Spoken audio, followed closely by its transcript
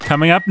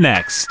Coming up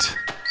next.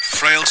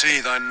 Frailty,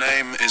 thy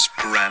name is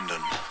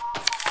Brandon.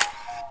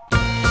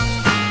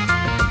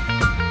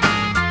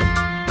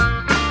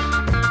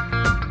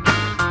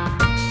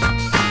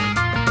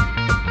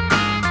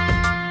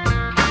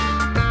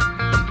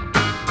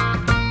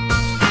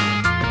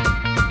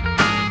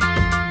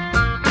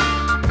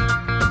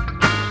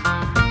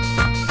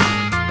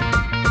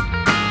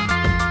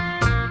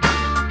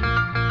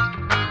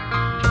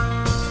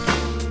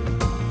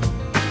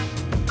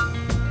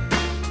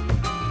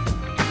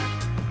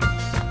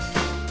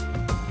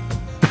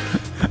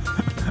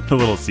 The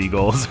little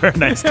seagulls are a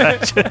nice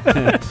touch.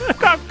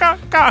 Caw, caw,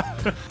 caw.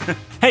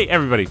 Hey,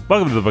 everybody.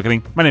 Welcome to The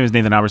Bookening. My name is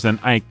Nathan Alberson.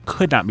 I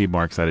could not be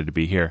more excited to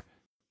be here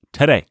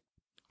today.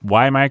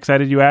 Why am I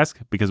excited, you ask?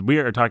 Because we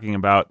are talking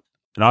about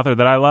an author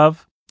that I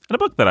love and a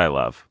book that I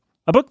love.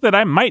 A book that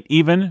I might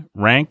even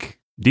rank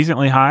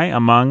decently high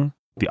among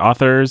the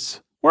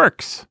author's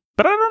works.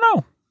 But I don't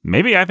know.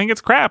 Maybe I think it's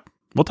crap.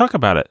 We'll talk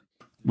about it.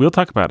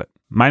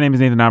 My name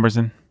is Nathan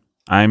Alberson.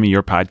 I'm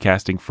your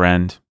podcasting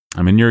friend.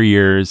 I'm in your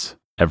ears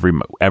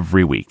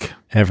every week.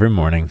 Every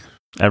morning.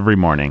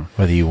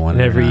 Whether you want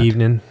it every or not.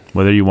 evening.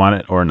 Whether you want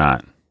it or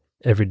not.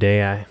 Every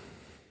day I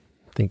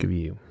think of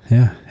you.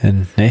 Yeah.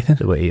 And Nathan?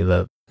 The way you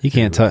love. You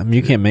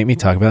can't make me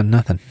talk about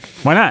nothing.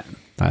 Why not?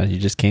 You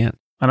just can't.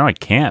 I know I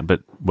can't,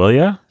 but will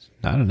you? I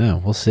don't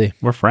know. We'll see.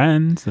 We're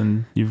friends,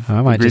 and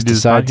I might just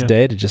decide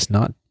today to just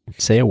not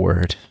say a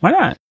word. Why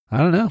not? I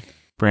don't know.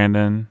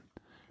 Brandon,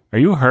 are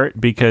you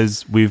hurt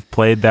because we've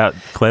played that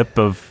clip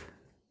of...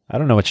 I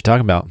don't know what you're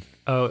talking about.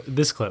 Oh,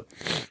 this clip.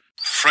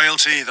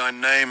 Frailty, thy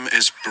name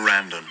is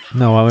Brandon.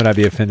 No, why would I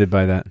be offended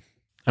by that?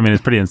 I mean,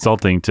 it's pretty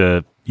insulting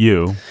to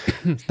you.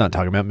 It's not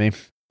talking about me.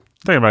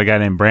 It's talking about a guy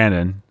named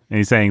Brandon, and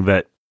he's saying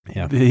that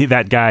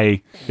that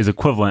guy is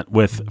equivalent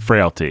with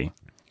frailty.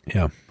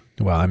 Yeah.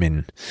 Well, I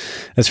mean,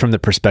 that's from the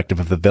perspective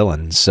of the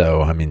villain.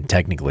 So, I mean,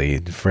 technically,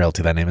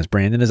 Frailty, thy name is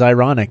Brandon, is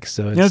ironic.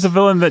 So it's a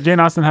villain that Jane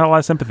Austen had a lot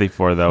of sympathy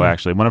for, though,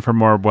 actually. One of her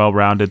more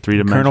well-rounded,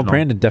 three-dimensional... Colonel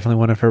Brandon, definitely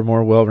one of her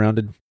more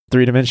well-rounded,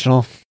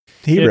 three-dimensional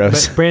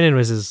heroes. But Brandon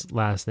was his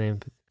last name.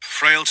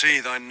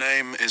 Frailty, thy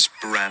name is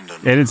Brandon.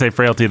 It didn't say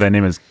Frailty, thy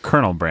name is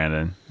Colonel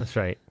Brandon. That's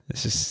right.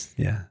 It's just,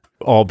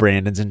 all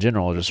Brandons in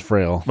general are just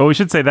frail. Well, we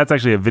should say that's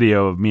actually a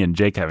video of me and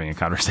Jake having a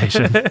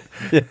conversation.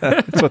 Yeah,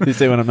 that's what they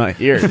say when I'm not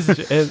here.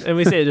 and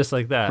we say it just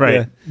like that. Right.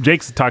 Yeah.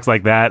 Jake talks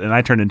like that, and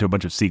I turn into a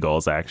bunch of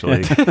seagulls,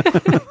 actually.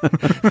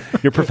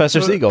 You're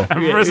Professor Seagull.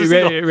 I'm Professor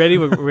Seagull. Ready?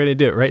 We're ready to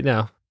do it right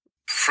now.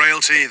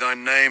 Frailty, thy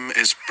name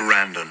is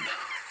Brandon.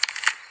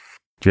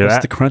 Did you hear What's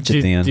that? the crunch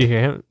at the end? Did you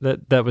hear him?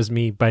 That was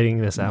me biting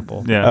this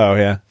apple. Yeah. Oh,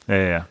 yeah.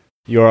 Yeah.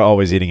 You are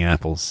always eating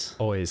apples.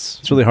 Always.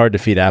 It's really hard to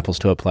feed apples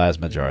to a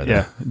plasma jar, though.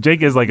 Yeah.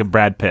 Jake is like a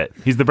Brad Pitt.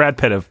 He's the Brad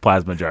Pitt of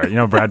plasma jar. You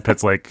know, Brad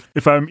Pitt's like,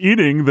 if I'm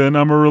eating, then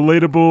I'm a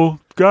relatable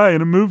guy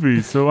in a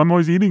movie, so I'm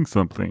always eating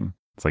something.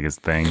 It's like his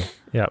thing.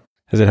 Yep.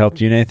 Has it helped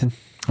you, Nathan?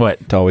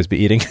 What? To always be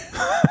eating?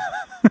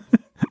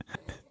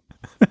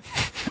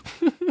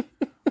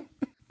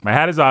 My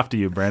hat is off to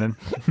you, Brandon.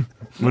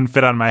 Wouldn't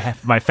fit on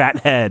my fat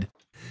head.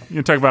 You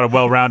can talk about a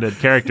well-rounded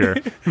character.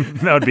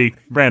 That would be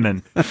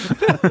Brandon.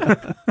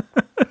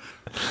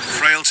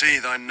 Frailty,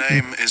 thy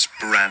name is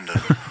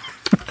Brandon.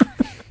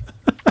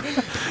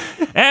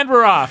 And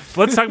we're off.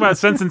 Let's talk about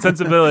Sense and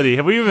Sensibility.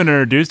 Have we even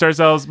introduced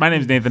ourselves? My name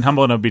is Nathan,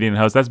 humble and obedient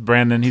host. That's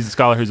Brandon. He's a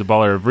scholar who's a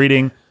baller of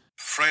reading.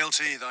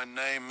 Frailty, thy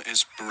name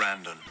is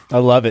Brandon. I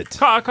love it.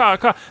 Caw, caw,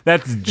 caw.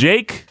 That's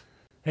Jake.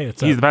 Hey,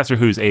 what's He's up? the pastor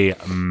who's a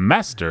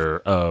master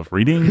of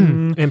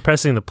reading. And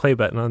pressing the play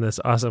button on this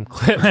awesome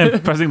clip.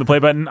 And pressing the play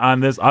button on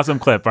this awesome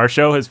clip. Our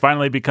show has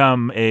finally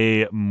become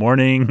a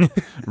morning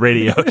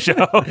radio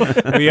show.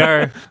 We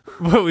are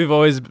what we've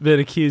always been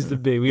accused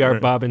of being. We are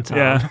Bob and Tom.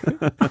 Yeah.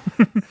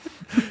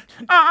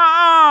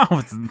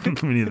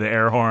 We need the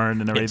air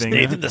horn and everything.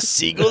 It's Nathan the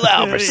Seagull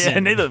Alberson. Yeah,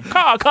 Nathan.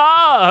 Caw,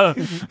 caw.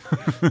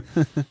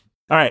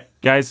 All right,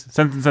 guys.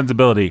 Sense and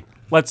Sensibility.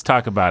 Let's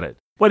talk about it.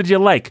 What did you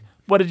like?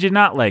 What did you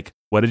not like?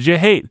 What did you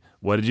hate?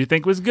 What did you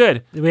think was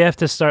good? We have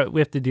to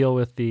deal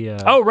with the...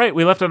 Oh, right.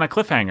 We left on a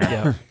cliffhanger.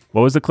 Yeah.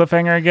 What was the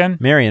cliffhanger again?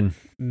 Marianne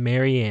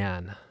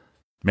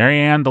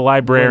The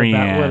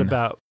librarian. What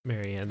about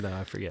Marianne, though?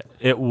 I forget.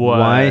 It was...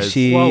 Why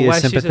she why is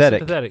she's so sympathetic.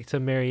 sympathetic to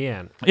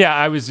Marianne. Yeah,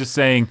 I was just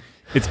saying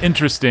it's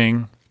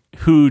interesting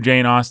who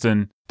Jane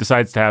Austen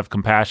decides to have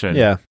compassion.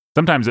 Yeah.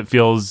 Sometimes it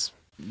feels,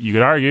 you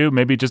could argue,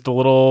 maybe just a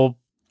little...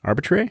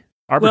 Arbitrary?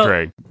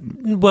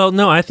 Well,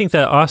 no, I think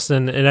that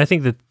Austen, and I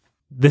think that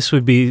this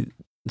would be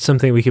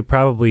something we could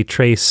probably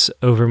trace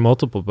over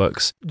multiple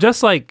books.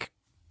 Just like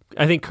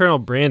I think Colonel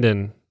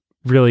Brandon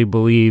really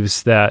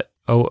believes that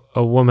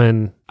a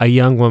woman, a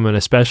young woman,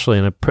 especially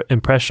an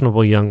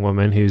impressionable young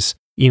woman who's,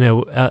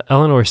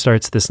 Eleanor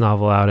starts this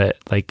novel out at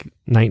like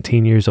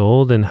 19 years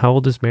old. And how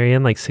old is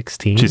Marianne? Like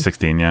 16? She's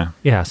 16, yeah.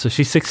 Yeah, so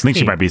she's 16. I think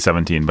she might be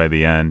 17 by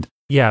the end.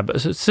 Yeah,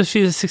 but so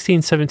she's a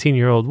 16,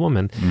 17-year-old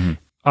woman. Mm-hmm.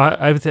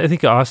 I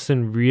think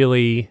Austen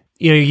really,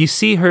 you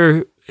see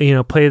her,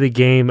 play the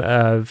game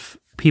of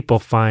people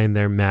find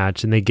their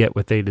match and they get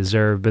what they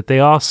deserve. But they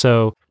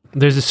also,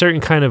 there's a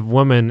certain kind of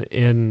woman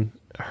in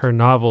her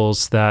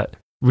novels that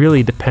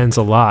really depends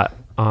a lot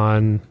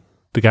on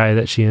the guy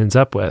that she ends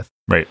up with.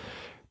 Right.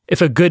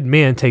 If a good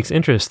man takes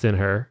interest in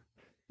her,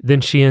 then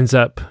she ends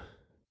up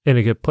in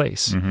a good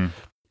place. Mm-hmm.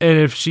 And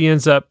if she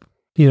ends up,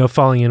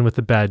 falling in with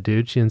a bad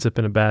dude, she ends up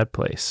in a bad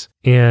place.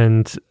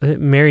 And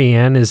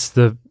Marianne is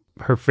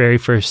her very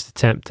first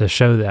attempt to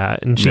show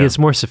that. And she gets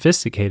more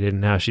sophisticated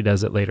in how she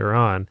does it later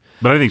on.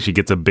 But I think she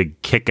gets a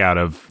big kick out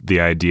of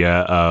the idea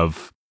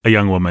of a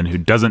young woman who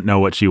doesn't know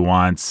what she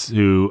wants,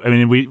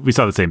 we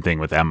saw the same thing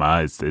with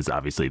Emma, is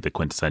obviously the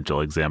quintessential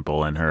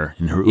example in her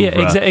oeuvre.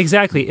 Yeah,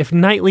 exactly. If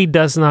Knightley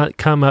does not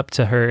come up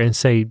to her and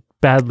say,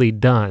 badly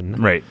done,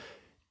 right,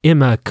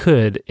 Emma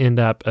could end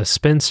up a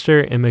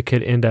spinster. Emma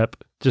could end up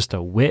just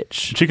a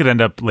witch. She could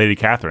end up Lady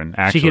Catherine,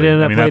 actually. She could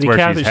end up that's Lady where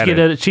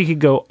Catherine. She could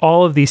go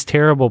all of these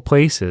terrible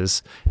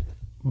places,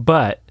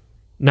 but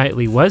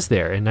Knightley was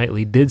there, and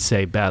Knightley did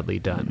say badly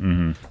done.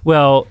 Mm-hmm.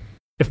 Well,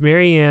 if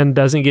Marianne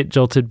doesn't get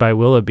jilted by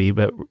Willoughby,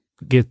 but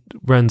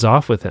runs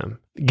off with him,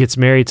 gets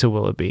married to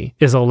Willoughby,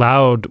 is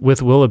allowed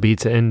with Willoughby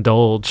to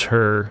indulge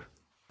her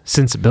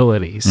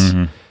sensibilities,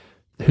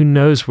 who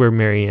knows where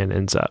Marianne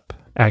ends up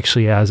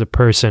actually as a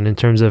person in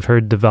terms of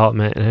her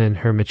development and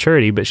her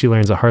maturity, but she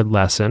learns a hard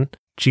lesson.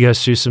 She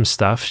goes through some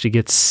stuff. She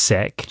gets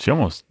sick. She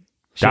almost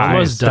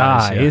dies.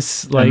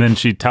 Yeah. And then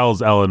she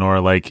tells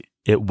Eleanor,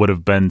 it would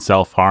have been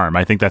self-harm.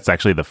 I think that's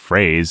actually the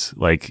phrase.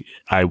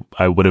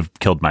 I would have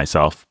killed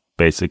myself,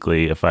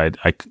 basically, if I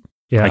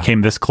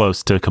came this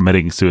close to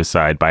committing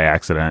suicide by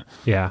accident.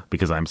 Yeah.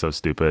 Because I'm so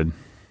stupid.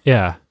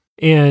 Yeah.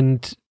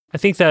 And I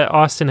think that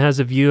Austen has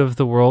a view of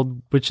the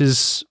world which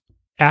is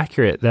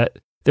accurate, that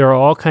there are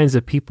all kinds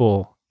of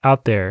people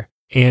out there,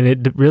 and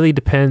it really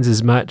depends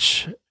as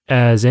much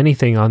as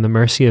anything on the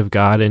mercy of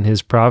God and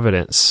his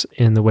providence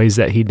in the ways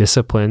that he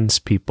disciplines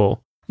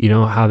people,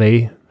 how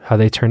they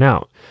turn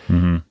out.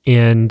 Mm-hmm.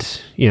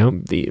 And,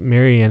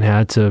 Marianne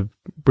had to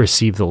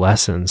receive the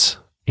lessons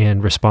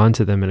and respond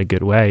to them in a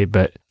good way,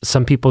 but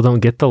some people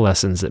don't get the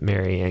lessons that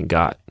Marianne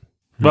got.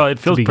 Well, it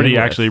feels pretty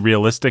actually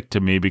realistic to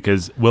me,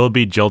 because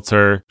Willoughby jilts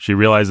her. She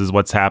realizes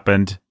what's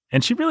happened,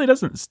 and she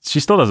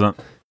still doesn't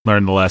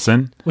learn the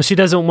lesson. Well, she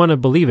doesn't want to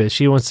believe it.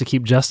 She wants to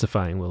keep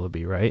justifying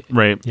Willoughby, right?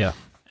 Right. Yeah.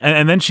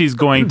 And then she's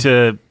going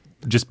to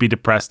just be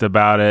depressed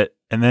about it.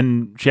 And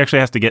then she actually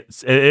has to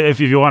if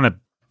you want to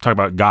talk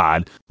about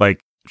God,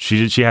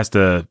 she has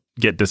to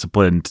get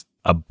disciplined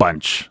a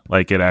bunch.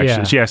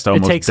 She has to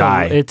almost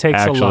die. It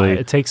takes a lot.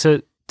 It takes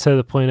it to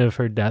the point of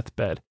her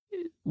deathbed,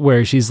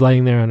 where she's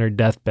laying there on her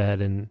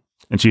deathbed, and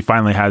she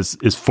finally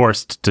is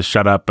forced to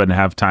shut up and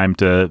have time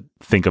to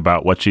think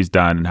about what she's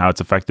done and how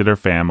it's affected her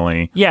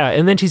family. Yeah,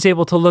 and then she's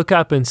able to look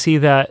up and see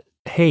that,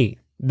 hey,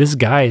 this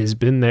guy has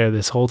been there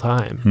this whole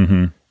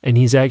time, and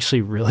he's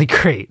actually really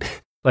great.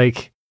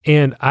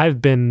 And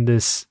I've been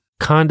this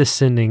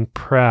condescending,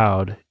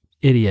 proud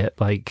idiot,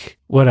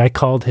 what I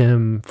called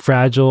him,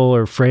 fragile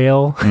or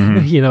frail,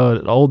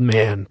 an old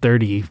man,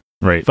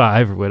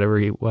 35 or whatever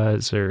he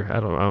was, or I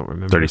don't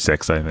remember.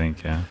 36, I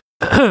think,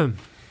 yeah.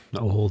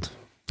 Old.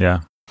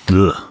 Yeah.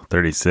 Ugh,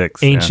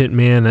 36. Ancient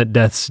man at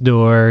death's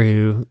door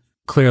who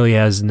clearly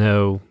has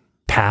no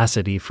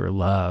capacity for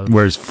love.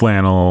 Wears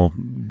flannel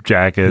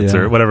jackets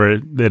or whatever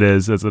it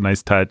is. It's a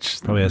nice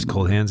touch. Probably has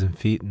cold hands and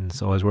feet and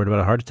is always worried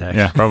about a heart attack.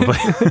 Yeah, probably.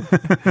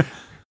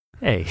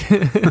 Hey.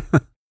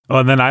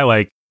 Well, and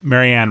then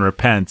Marianne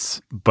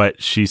repents,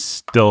 but she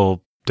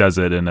still does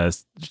it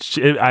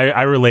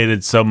I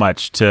related so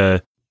much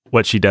to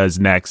what she does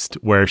next,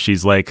 where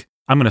she's like,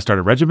 I'm going to start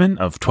a regimen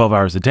of 12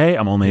 hours a day.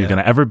 I'm only going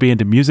to ever be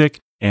into music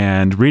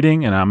and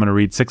reading, and I'm going to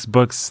read 6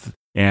 books.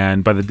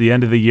 And by the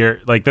end of the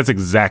year, that's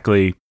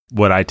exactly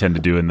what I tend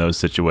to do in those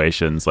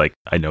situations.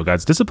 I know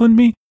God's disciplined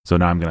me, so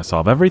now I'm going to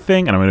solve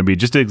everything, and I'm going to be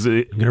just I'm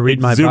going to read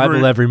my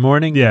Bible every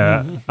morning. Yeah.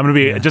 I'm going to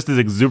be just as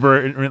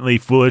exuberantly,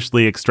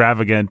 foolishly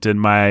extravagant in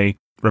my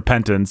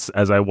repentance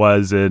as I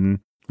was in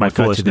my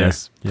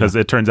foolishness, because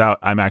it turns out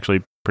I'm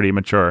actually pretty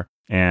mature,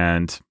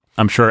 and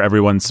I'm sure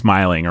everyone's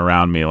smiling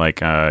around me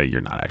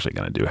you're not actually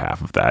going to do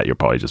half of that. You'll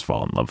probably just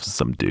fall in love with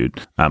some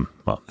dude. I'm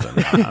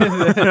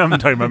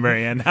talking about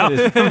Marianne now.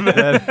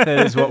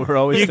 That is what we're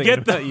always thinking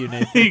about you,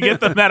 Nathan. You get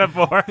the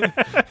metaphor.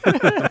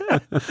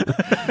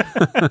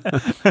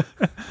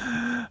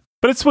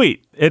 But it's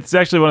sweet. It's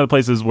actually one of the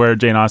places where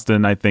Jane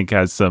Austen, I think,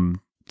 has some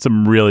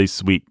really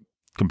sweet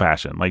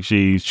compassion.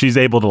 She's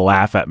able to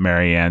laugh at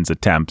Marianne's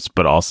attempts,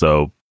 but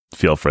also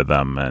feel for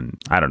them. And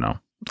I don't know.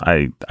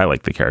 I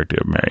like the character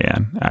of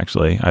Marianne,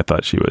 actually. I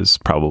thought she was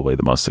probably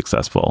the most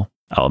successful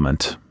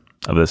element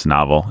of this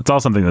novel. It's all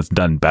something that's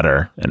done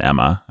better in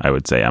Emma. I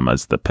would say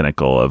Emma's the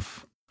pinnacle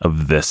of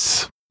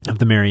this. Of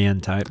the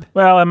Marianne type.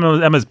 Well,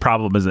 Emma's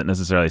problem isn't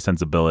necessarily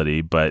sensibility,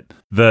 but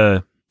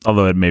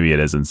although maybe it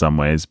is in some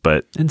ways,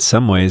 but... In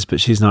some ways, but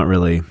she's not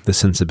really the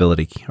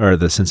sensibility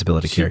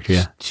character,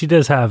 yeah. She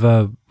does have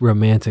a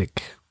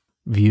romantic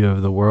view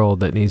of the world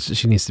that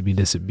she needs to be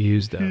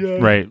disabused of. Yeah.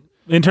 Right.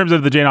 In terms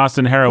of the Jane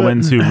Austen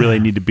heroines who really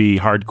need to be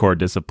hardcore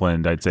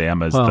disciplined, I'd say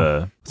Emma's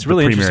it's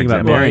really interesting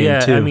about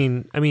Marianne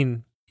too. I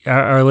mean,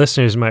 our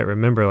listeners might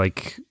remember,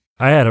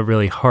 I had a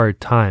really hard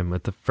time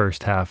with the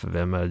first half of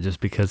Emma just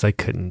because I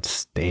couldn't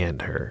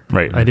stand her.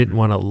 Right. I didn't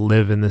want to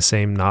live in the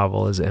same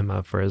novel as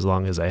Emma for as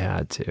long as I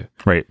had to.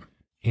 Right.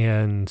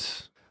 And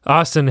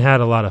Austin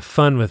had a lot of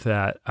fun with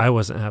that. I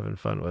wasn't having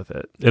fun with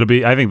it.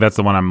 I think that's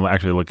the one I'm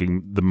actually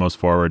looking the most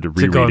forward to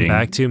rereading. Going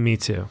back to, me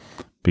too.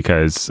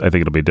 Because I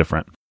think it'll be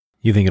different.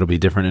 You think it'll be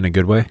different in a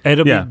good way?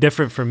 It'll be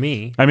different for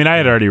me. I mean, I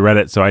had already read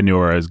it, so I knew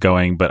where I was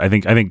going, but I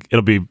think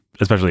it'll be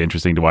especially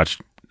interesting to watch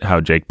how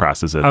Jake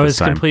processes it this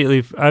time.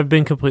 I've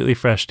been completely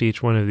fresh to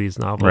each one of these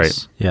novels.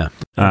 Right. Yeah.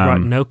 I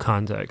brought no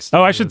context.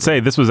 I should say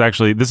this is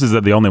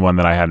the only one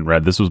that I hadn't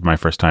read. This was my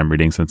first time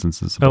reading Sense and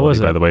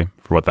Sensibility, by the way,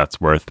 for what that's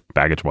worth,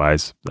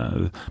 baggage-wise.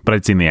 But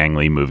I'd seen the Ang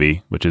Lee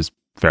movie, which is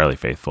fairly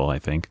faithful, I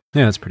think.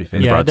 Yeah, it's pretty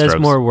faithful. Yeah, it does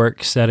strokes. more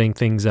work setting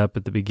things up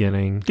at the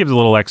beginning. Gives a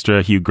little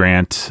extra Hugh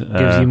Grant.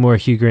 Gives you more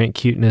Hugh Grant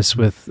cuteness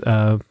with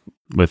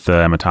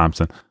Emma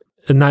Thompson.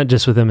 Not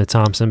just with Emma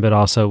Thompson, but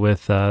also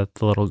with the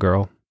little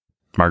girl.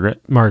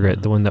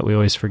 Margaret, the one that we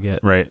always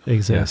forget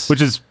exists.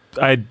 Which is,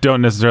 I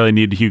don't necessarily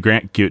need Hugh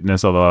Grant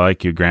cuteness, although I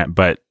like Hugh Grant,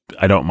 but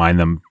I don't mind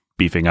them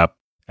beefing up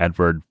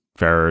Edward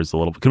Ferrars a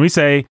little bit. Can we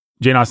say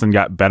Jane Austen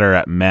got better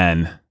at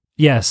men?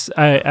 Yes,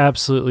 I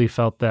absolutely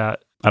felt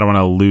that. I don't want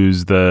to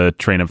lose the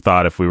train of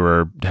thought if we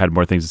had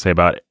more things to say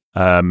about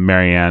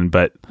Marianne,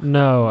 but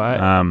no,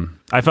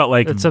 I felt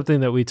like it's something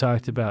that we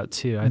talked about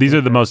too. These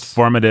are the most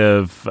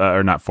formative,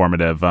 or not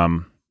formative,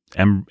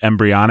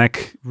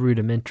 embryonic,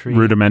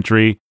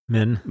 rudimentary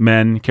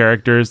men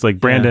characters.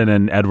 Like Brandon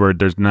and Edward,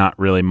 there's not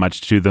really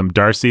much to them.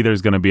 Darcy,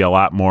 there's going to be a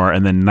lot more,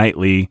 and then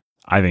Knightley,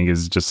 I think,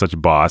 is just such a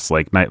boss.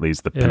 Like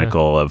Knightley's the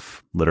pinnacle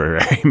of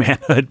literary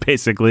manhood,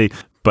 basically.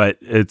 But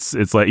it's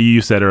like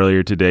you said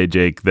earlier today,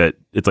 Jake, that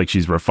it's like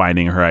she's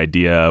refining her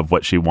idea of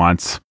what she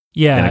wants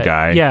in a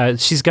guy. Yeah,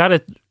 she's got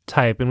a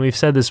type, and we've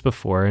said this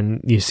before, and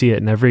you see it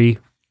in every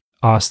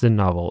Austen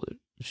novel.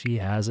 She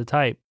has a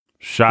type.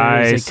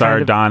 Shy,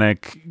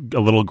 sardonic, a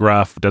little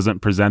gruff,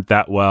 doesn't present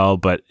that well,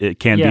 but it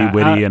can be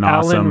witty and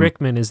awesome. Alan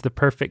Rickman is the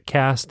perfect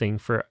casting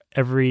for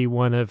every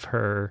one of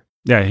her.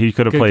 Yeah, he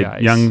could have played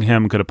guys.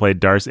 him could have played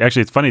Darcy.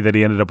 Actually, it's funny that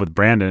he ended up with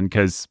Brandon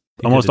because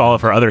almost all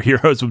of her other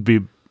heroes would be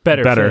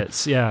better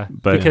fits,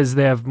 because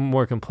they have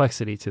more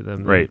complexity to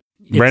them. Right.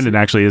 Brandon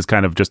actually is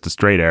kind of just a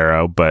straight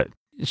arrow, but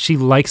she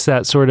likes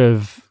that sort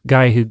of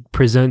guy who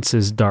presents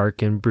as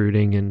dark and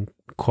brooding and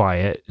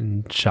quiet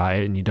and shy,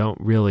 and you don't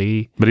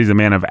really... But he's a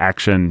man of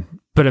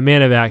action. But a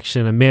man of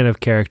action, a man of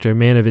character, a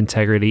man of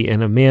integrity,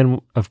 and a man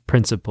of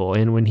principle.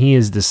 And when he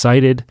has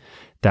decided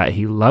that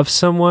he loves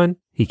someone,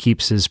 he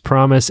keeps his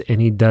promise,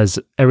 and he does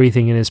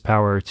everything in his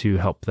power to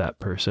help that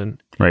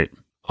person. Right.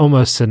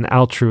 Almost an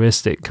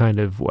altruistic kind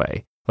of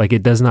way. Like,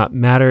 it does not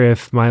matter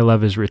if my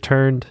love is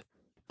returned.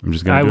 I'm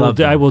just going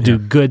to I will do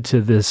good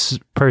to this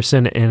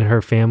person and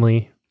her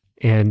family,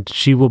 and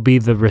she will be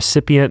the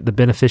recipient, the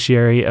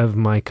beneficiary of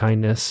my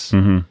kindness,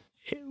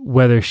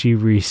 whether she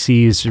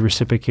receives,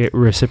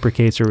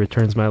 reciprocates, or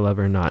returns my love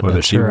or not.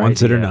 Whether she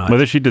wants it or not.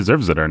 Whether she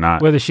deserves it or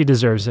not. Whether she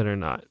deserves it or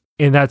not.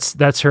 And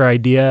that's her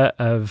idea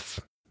of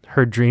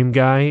her dream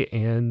guy.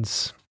 And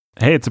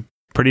hey, it's a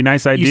pretty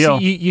nice ideal.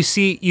 You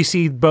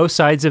see both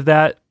sides of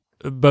that,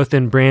 both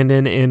in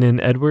Brandon and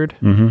in Edward.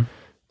 Mm-hmm.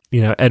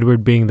 You know,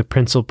 Edward being the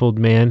principled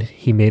man,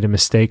 he made a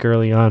mistake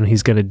early on.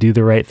 He's going to do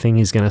the right thing.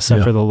 He's going to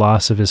suffer the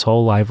loss of his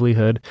whole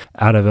livelihood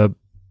out of a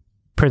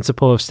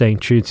principle of staying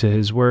true to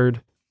his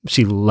word.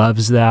 She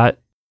loves that.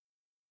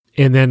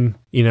 And then,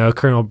 you know,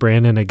 Colonel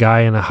Brandon, a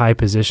guy in a high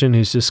position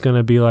who's just going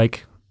to be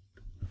like,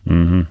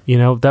 you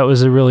know, that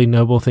was a really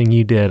noble thing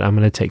you did. I'm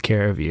going to take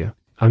care of you.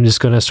 I'm just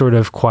going to sort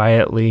of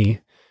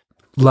quietly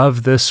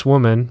love this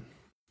woman,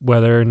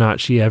 whether or not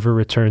she ever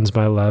returns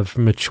my love,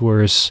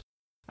 matures.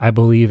 I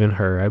believe in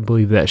her. I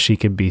believe that she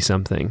can be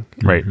something.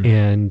 Right.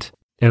 And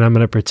I'm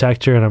going to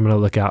protect her, and I'm going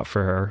to look out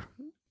for her.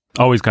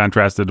 Always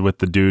contrasted with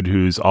the dude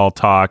who's all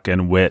talk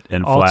and wit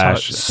and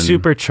flash.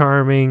 Super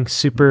charming,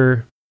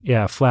 super,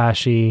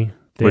 flashy.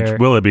 Which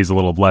Willoughby's a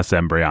little less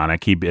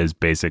embryonic. He is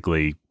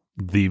basically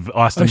the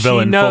Austen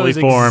villain fully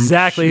formed.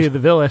 Exactly who the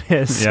villain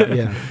is.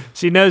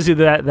 She knows who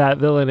that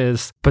villain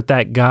is. But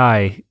that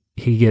guy,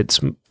 he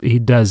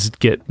does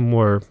get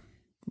more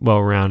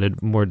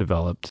well-rounded, more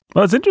developed.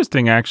 Well, it's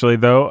interesting, actually,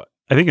 though.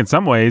 I think in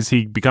some ways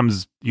he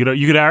becomes, you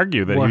could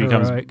argue that more he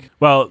becomes, heroic.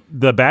 Well,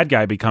 the bad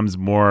guy becomes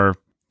more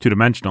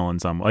two-dimensional in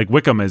some, like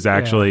Wickham is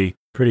actually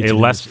pretty a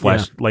less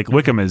flesh, like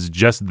Wickham is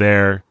just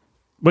there.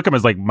 Wickham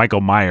is like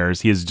Michael Myers.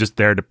 He is just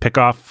there to pick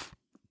off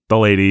the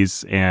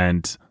ladies,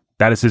 and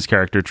that is his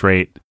character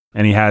trait,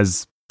 and he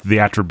has the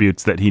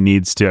attributes that he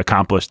needs to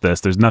accomplish this.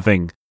 There's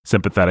nothing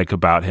sympathetic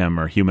about him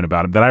or human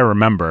about him that I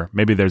remember.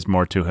 Maybe there's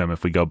more to him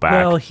if we go back.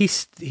 Well, he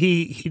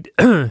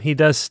he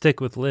does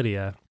stick with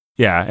Lydia.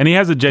 Yeah, and he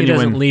has a genuine...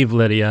 He doesn't leave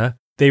Lydia.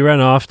 They run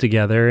off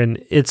together,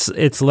 and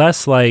it's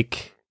less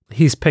like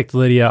he's picked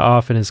Lydia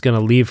off and is going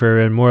to leave her,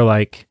 and more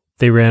like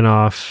they ran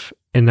off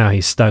and now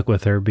he's stuck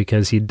with her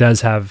because he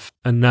does have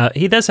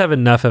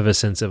enough of a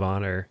sense of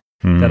honor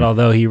that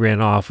although he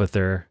ran off with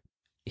her,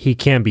 he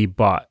can be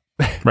bought.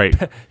 Right.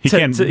 He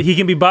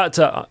can be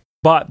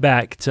bought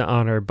back to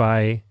honor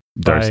by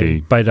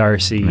Darcy. by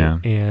Darcy, Yeah.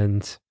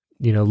 and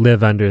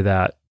live under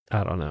that.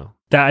 I don't know.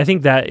 That I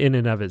think that in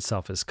and of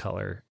itself is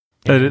color.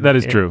 That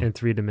is true. And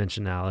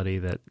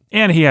three-dimensionality.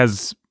 And he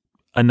has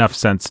enough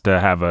sense to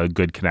have a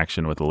good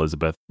connection with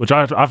Elizabeth, which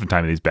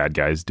oftentimes these bad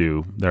guys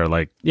do. They're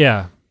like,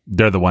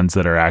 they're the ones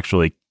that are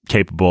actually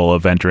capable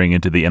of entering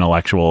into the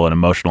intellectual and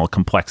emotional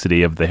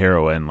complexity of the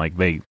heroine. Like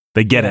they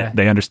get it.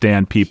 They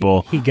understand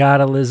people. He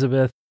got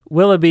Elizabeth.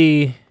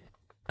 Willoughby,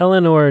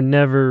 Eleanor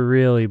never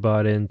really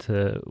bought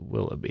into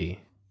Willoughby.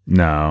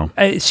 No.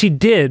 She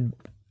did,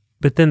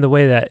 but then the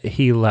way that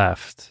he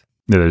left.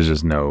 There's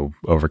just no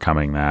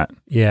overcoming that.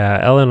 Yeah,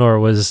 Eleanor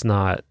was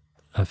not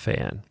a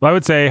fan. Well, I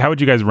would say, how would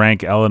you guys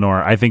rank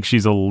Eleanor? I think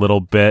she's a little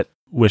bit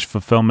wish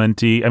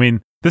fulfillment-y. I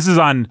mean, this is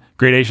on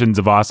gradations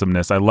of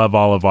awesomeness. I love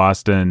all of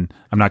Austen.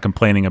 I'm not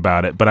complaining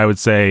about it, but I would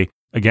say,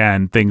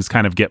 again, things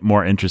kind of get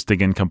more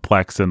interesting and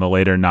complex in the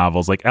later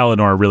novels. Like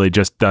Eleanor really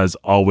just does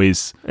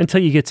always...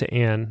 Until you get to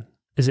Anne.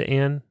 Is it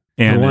Anne?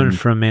 The one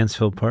from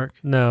Mansfield Park?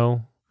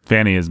 No.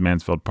 Fanny is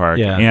Mansfield Park.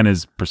 Yeah. Anne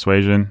is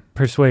Persuasion.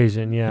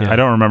 Persuasion, yeah. I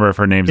don't remember if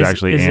her name's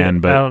actually Anne,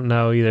 but... I don't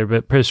know either,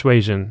 but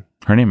Persuasion.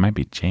 Her name might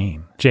be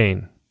Jane.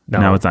 Jane.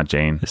 No, it's not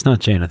Jane. It's not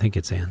Jane. I think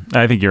it's Anne.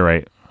 I think you're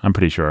right. I'm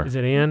pretty sure. Is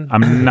it Anne?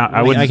 I'm not...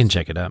 I can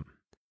check it up.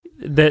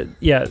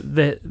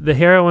 The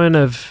heroine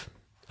of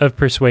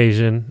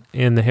Persuasion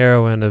and the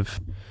heroine of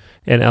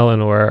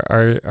Eleanor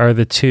are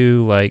the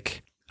two,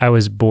 like, I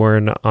was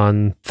born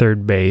on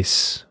third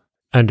base,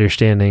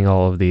 understanding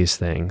all of these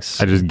things.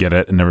 I just get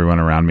it, and everyone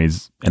around me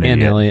is an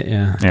idiot. Elliot,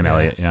 yeah. And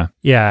Elliot, yeah.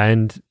 Yeah,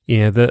 and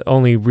the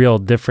only real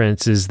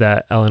difference is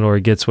that Eleanor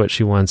gets what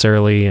she wants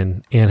early,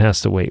 and Anne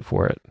has to wait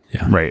for it.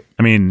 Yeah. Right.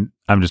 I mean,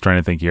 I'm just trying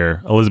to think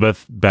here.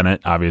 Elizabeth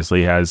Bennet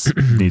obviously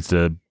needs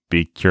to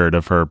be cured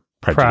of her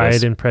prejudice.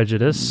 Pride and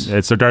prejudice.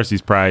 It's so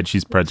Darcy's pride,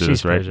 she's prejudice,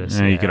 She's right? prejudice,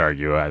 You yeah. could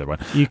argue either one.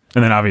 And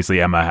then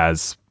obviously Emma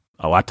has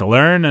a lot to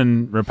learn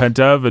and repent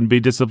of and be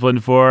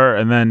disciplined for.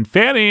 And then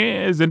Fanny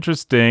is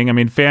interesting. I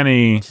mean,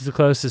 Fanny... She's the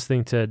closest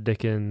thing to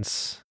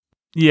Dickens.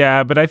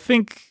 Yeah, but I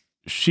think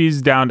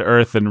she's down to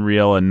earth and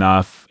real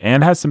enough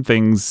and has some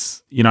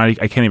things, I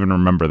can't even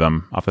remember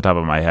them off the top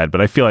of my head,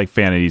 but I feel like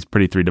Fanny's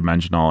pretty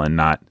three-dimensional and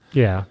not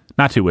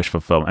too wish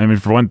fulfillment. I mean,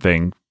 for one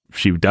thing,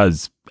 she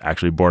does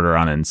actually border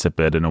on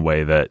insipid in a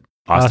way that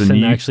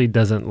Austen actually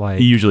doesn't like.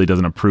 He usually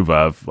doesn't approve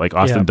of. Like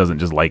Austen doesn't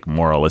just like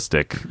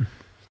moralistic,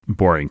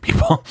 boring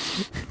people,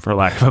 for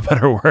lack of a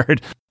better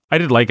word. I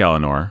did like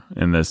Eleanor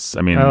in this.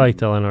 I mean, I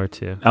liked Eleanor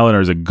too.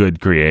 Eleanor's a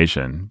good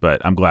creation,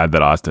 but I'm glad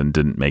that Austen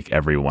didn't make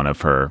every one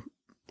of her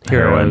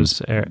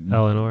heroes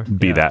Eleanor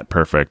be that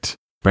perfect.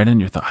 Brandon,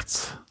 your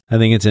thoughts? I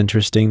think it's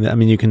interesting that,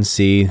 you can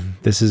see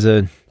this is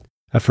a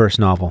first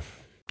novel.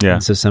 Yeah.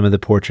 And so some of the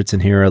portraits in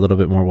here are a little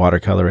bit more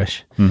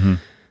watercolorish. Mm-hmm.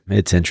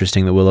 It's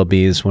interesting that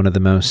Willoughby is one of the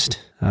most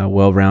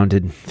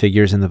well-rounded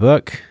figures in the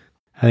book.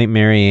 I think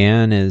Mary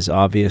Ann is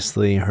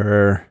obviously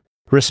her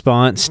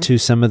response to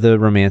some of the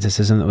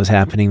romanticism that was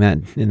happening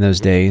in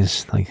those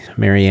days. Like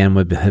Mary Ann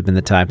would have been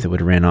the type that would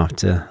have ran off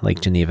to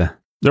Lake Geneva.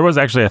 There was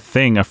actually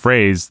a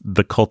phrase,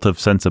 the cult of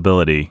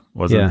sensibility.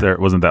 Wasn't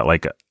that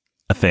like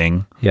a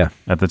thing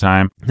at the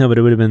time? No, but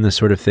it would have been the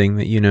sort of thing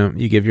that,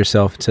 you give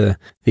yourself to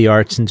the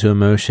arts and to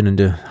emotion and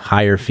to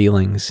higher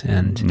feelings.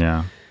 And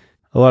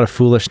a lot of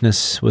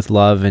foolishness with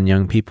love and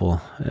young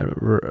people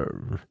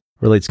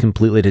relates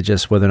completely to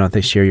just whether or not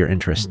they share your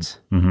interests,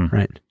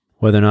 right?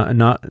 Whether or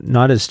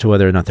not as to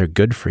whether or not they're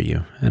good for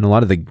you. And a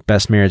lot of the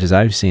best marriages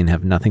I've seen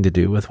have nothing to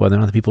do with whether or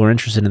not the people are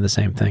interested in the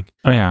same thing.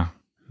 Oh, yeah.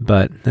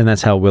 And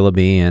that's how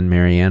Willoughby and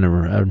Mary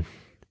Ann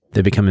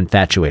they become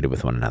infatuated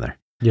with one another.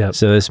 Yeah.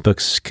 So this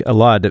book's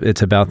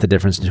it's about the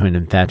difference between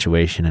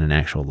infatuation and an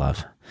actual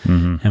love.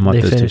 Mm-hmm. And what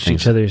they those two finish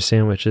things. each other's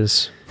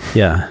sandwiches.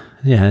 Yeah,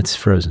 it's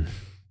Frozen.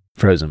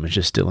 Frozen was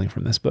just stealing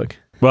from this book.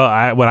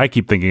 Well, what I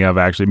keep thinking of,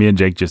 actually, me and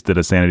Jake just did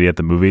a Sanity at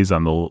the Movies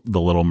on the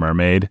Little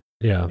Mermaid.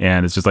 Yeah.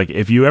 And it's just like,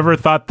 if you ever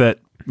thought that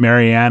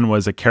Mary Ann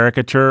was a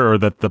caricature or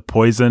that the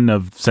poison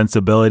of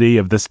sensibility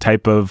of this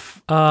type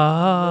of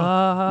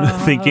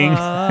thinking.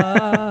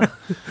 Yeah.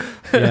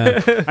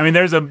 I mean,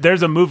 there's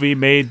a movie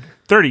made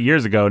 30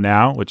 years ago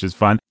now, which is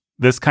fun.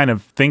 This kind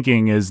of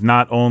thinking is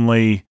not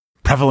only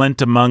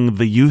prevalent among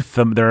the youth.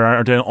 There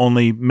aren't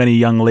only many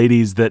young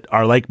ladies that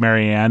are like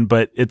Mary Ann,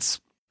 but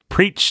it's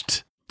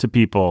preached to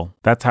people.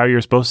 That's how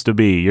you're supposed to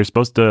be. You're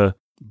supposed to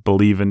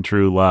believe in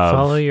true love.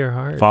 Follow your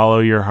heart. Follow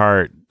your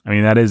heart. I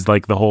mean, that is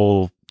like the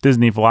whole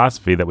Disney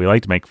philosophy that we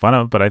like to make fun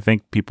of, but I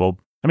think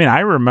I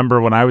remember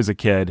when I was a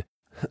kid,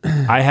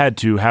 I had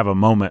to have a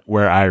moment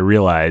where I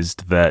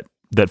realized that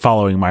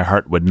following my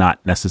heart would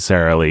not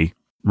necessarily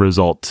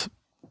result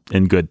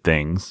in good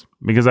things,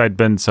 because I'd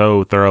been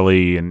so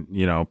thoroughly and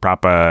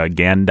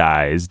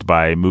propagandized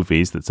by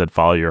movies that said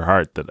follow your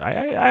heart that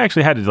I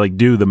actually had to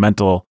do the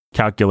mental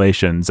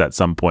calculations at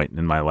some point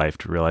in my life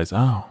to realize,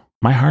 oh,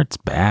 my heart's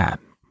bad.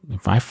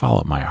 If I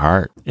follow my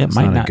heart, it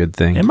might not a good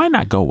thing. It might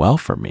not go well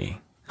for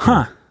me.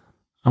 Huh.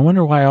 I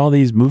wonder why all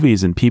these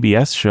movies and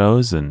PBS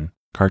shows and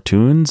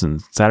cartoons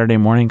and Saturday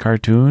morning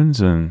cartoons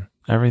and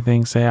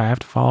everything say I have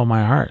to follow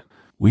my heart.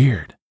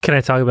 Weird. Can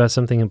I talk about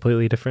something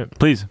completely different?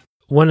 Please.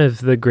 one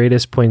of the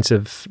greatest points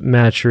of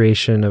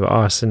maturation of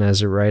Austen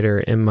as a writer,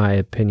 in my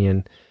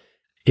opinion,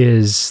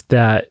 is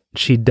that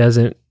she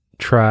doesn't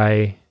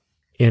try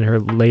in her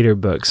later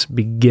books,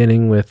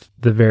 beginning with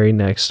the very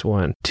next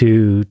one,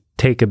 to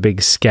take a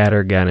big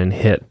scattergun and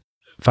hit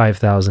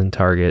 5,000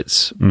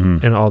 targets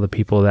and all the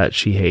people that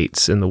she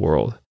hates in the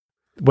world.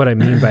 What I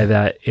mean by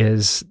that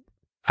is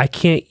I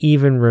can't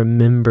even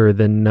remember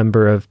the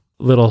number of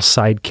little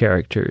side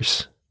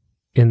characters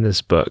in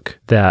this book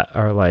that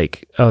are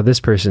like, oh, this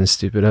person's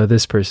stupid. Oh,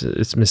 this person,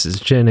 it's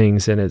Mrs.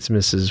 Jennings and it's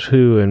Mrs.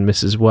 Who and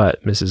Mrs.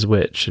 What, Mrs.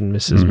 Which and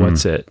Mrs.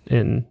 What's It.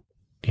 And,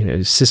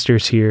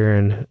 sisters here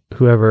and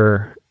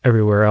whoever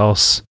everywhere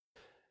else.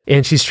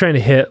 And she's trying to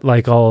hit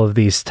like all of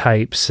these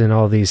types and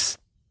all these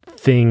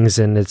things.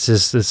 And it's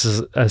just, this is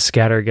a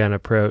scattergun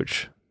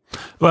approach.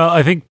 Well,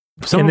 I think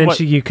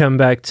you come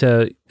back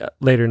to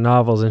later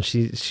novels and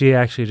she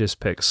actually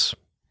just picks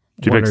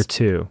one or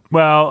two,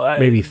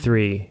 maybe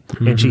three,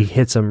 and she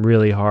hits them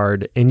really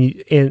hard,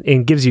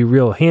 and gives you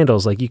real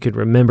handles. Like you could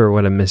remember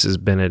what a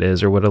Mrs. Bennet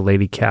is, or what a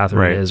Lady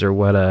Catherine is, or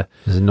what a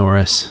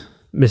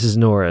Mrs.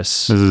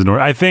 Norris.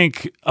 I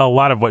think a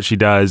lot of what she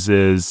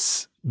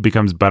does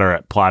becomes better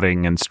at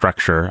plotting and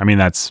structure. I mean,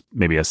 that's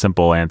maybe a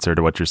simple answer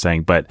to what you're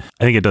saying, but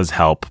I think it does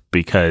help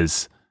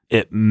because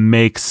it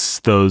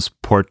makes those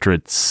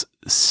portraits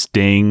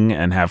sting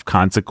and have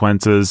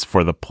consequences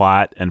for the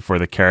plot and for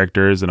the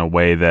characters in a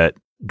way that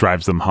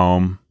drives them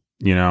home.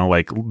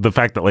 Like the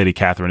fact that Lady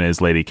Catherine is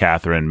Lady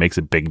Catherine makes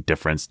a big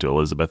difference to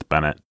Elizabeth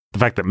Bennet. The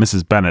fact that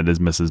Mrs. Bennet is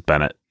Mrs.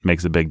 Bennet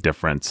makes a big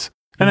difference.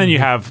 And then you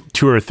have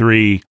 2 or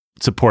 3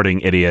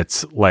 supporting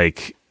idiots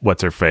like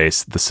what's her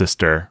face, the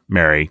sister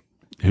Mary,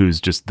 who's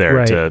just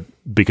there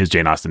because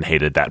Jane Austen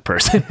hated that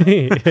person.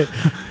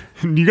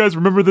 You guys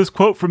remember this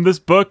quote from this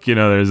book?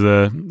 There's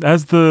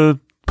as the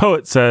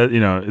poet said,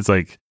 it's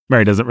like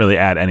Mary doesn't really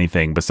add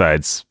anything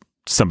besides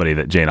somebody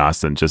that Jane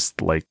Austen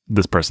just like,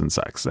 this person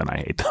sucks and I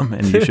hate them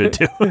and you should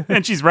too.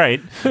 And she's right,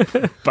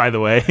 by the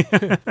way.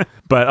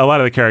 But a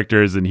lot of the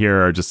characters in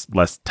here are just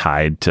less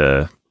tied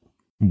to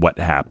what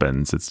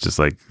happens. It's just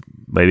like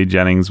Lady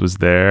Jennings was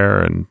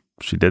there and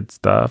she did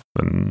stuff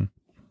and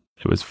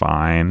it was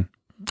fine.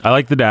 I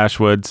like the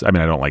Dashwoods. I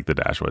mean, I don't like the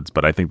Dashwoods,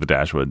 but I think the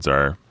Dashwoods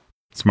are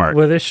smart.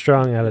 Well, they're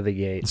strong out of the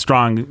gate.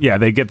 Strong. Yeah,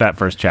 they get that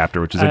first chapter,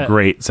 which is a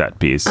great set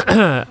piece.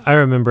 I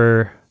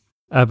remember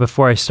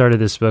before I started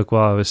this book,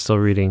 while I was still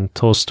reading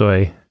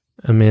Tolstoy,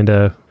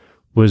 Amanda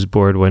was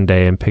bored one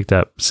day and picked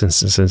up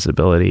Sense and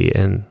Sensibility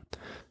and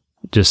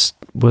just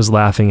was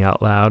laughing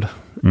out loud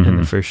in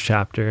the first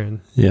chapter.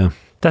 And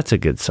that's a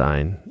good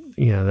sign.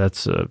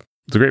 It's a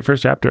great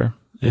first chapter.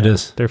 It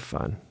is. They're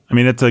fun. I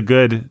mean,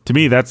 to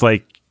me, that's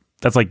like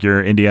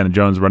your Indiana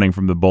Jones running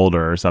from the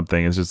boulder or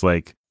something. It's just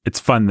like, it's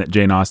fun that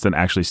Jane Austen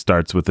actually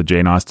starts with a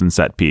Jane Austen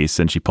set piece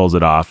and she pulls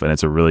it off and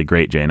it's a really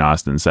great Jane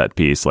Austen set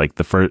piece. Like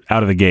the first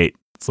out of the gate,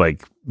 it's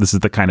like, this is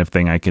the kind of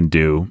thing I can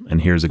do.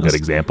 And here's a good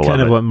example of it.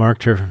 Kind of what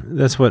marked her.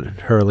 That's what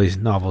Hurley's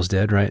novels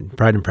did, right?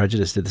 Pride and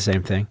Prejudice did the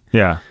same thing.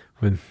 Yeah.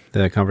 With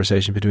the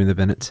conversation between the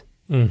Bennets.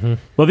 Mm-hmm.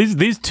 Well,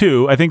 these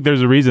two, I think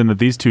there's a reason that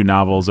these 2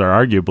 novels are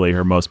arguably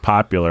her most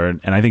popular.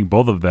 And I think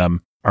both of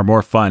them are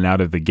more fun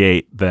out of the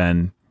gate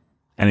than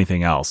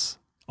anything else.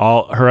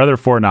 All her other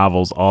 4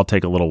 novels all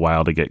take a little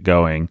while to get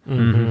going,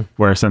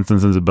 where Sense and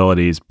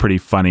Sensibility is pretty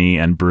funny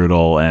and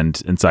brutal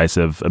and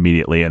incisive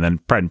immediately, and then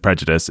Pride and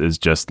Prejudice is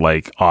just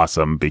like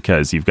awesome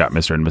because you've got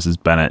Mr. and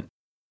Mrs. Bennet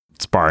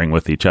sparring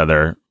with each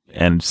other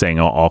and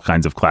saying all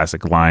kinds of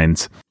classic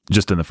lines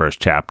just in the first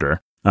chapter.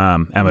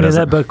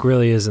 That book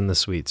really is in the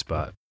sweet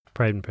spot.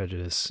 Pride and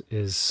Prejudice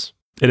is.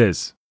 It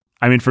is.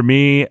 I mean, for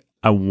me,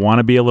 I want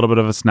to be a little bit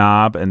of a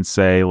snob and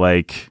say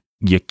like,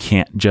 you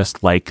can't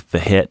just like the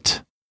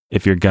hit.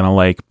 If you're going to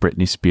like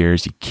Britney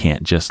Spears, you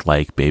can't just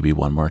like Baby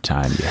One More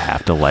Time. You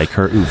have to like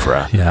her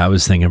ouvre. Yeah, I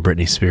was thinking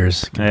Britney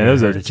Spears.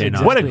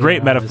 Hey, what a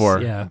great metaphor.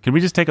 Yeah. Can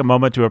we just take a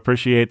moment to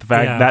appreciate the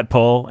fact that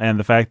pull and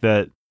the fact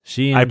that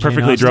I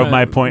perfectly drove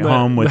my point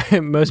home with...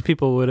 Most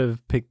people would have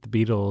picked the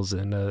Beatles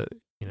and, The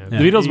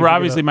Beatles were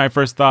obviously my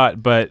first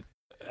thought, but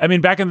I mean,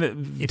 back in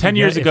the 10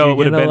 years ago, it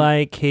would have been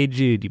like Hey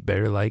Jude, you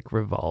better like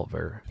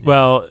Revolver.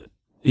 Well,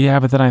 yeah,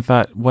 but then I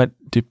thought, what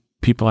do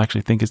people actually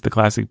think is the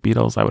classic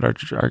Beatles? I would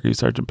argue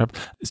Sgt. Pepper.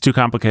 It's too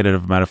complicated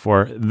of a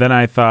metaphor. Then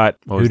I thought,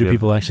 who do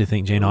people actually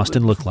think Jane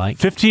Austen looked like?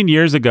 15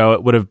 years ago,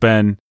 it would have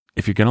been,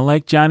 if you're going to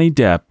like Johnny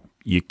Depp,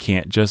 you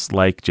can't just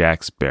like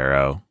Jack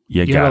Sparrow.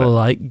 You gotta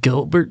like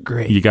Gilbert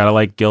Grape. You gotta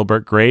like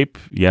Gilbert Grape.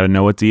 You gotta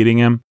know what's eating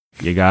him.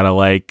 You gotta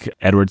like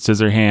Edward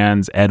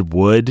Scissorhands, Ed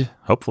Wood.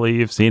 Hopefully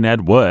you've seen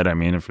Ed Wood. I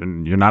mean, if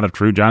you're not a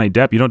true Johnny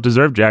Depp, you don't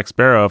deserve Jack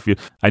Sparrow.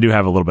 I do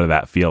have a little bit of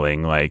that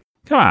feeling like,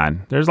 come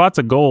on, there's lots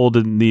of gold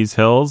in these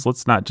hills.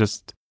 Let's not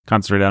just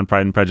concentrate on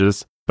Pride and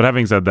Prejudice. But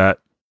having said that,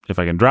 if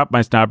I can drop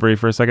my snobbery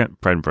for a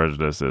second, Pride and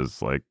Prejudice is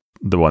like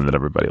the one that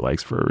everybody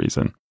likes for a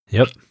reason.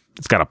 Yep.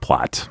 It's got a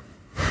plot.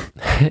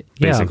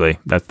 Basically,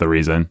 that's the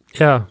reason.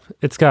 Yeah.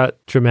 It's got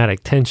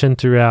dramatic tension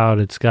throughout.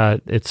 It's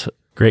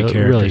great characters.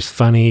 Really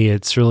funny.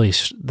 It's really,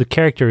 the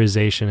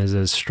characterization is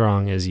as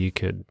strong as you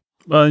could.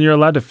 Well, and you're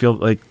allowed to feel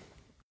like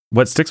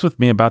what sticks with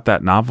me about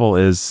that novel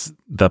is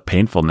the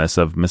painfulness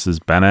of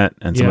Mrs. Bennet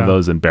and some of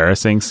those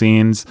embarrassing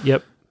scenes.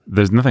 Yep.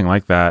 There's nothing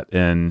like that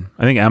I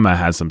think Emma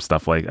has some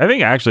stuff like, I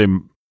think actually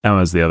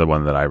Emma's the other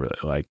one that I really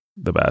like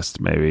the best,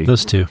 maybe.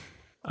 Those two.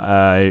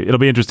 It'll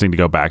be interesting to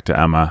go back to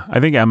Emma. I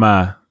think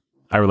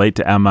I relate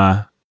to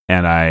Emma,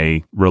 and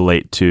I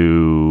relate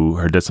to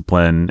her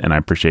discipline, and I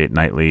appreciate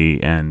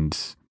Knightley, and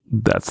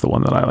that's the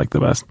one that I like the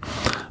best.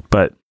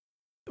 But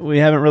we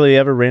haven't really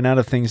ever ran out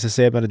of things to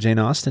say about a Jane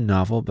Austen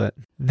novel, but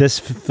this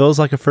feels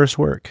like a first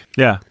work.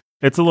 Yeah.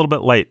 It's a little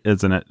bit late,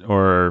 isn't it?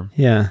 Or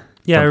yeah.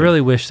 Yeah, I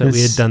really wish that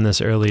we had done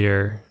this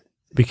earlier,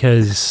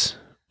 because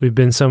we've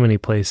been so many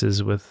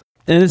places with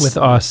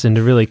Austen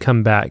to really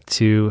come back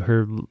to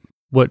her,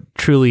 what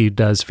truly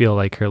does feel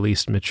like her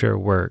least mature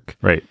work.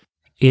 Right.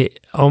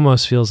 It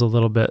almost feels a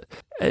little bit,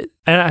 and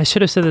I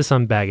should have said this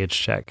on Baggage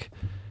Check,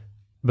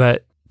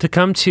 but to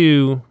come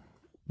to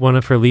one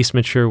of her least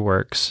mature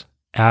works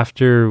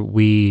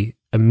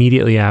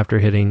immediately after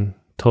hitting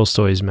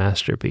Tolstoy's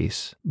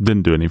masterpiece.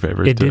 Didn't do any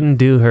favors. It didn't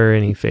do her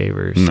any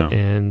favors. No.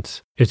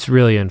 And it's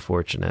really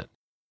unfortunate.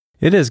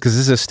 It is, because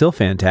this is still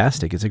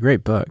fantastic. It's a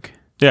great book.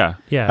 Yeah.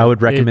 I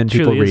would recommend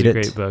people read it.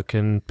 It's a great book,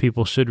 and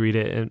people should read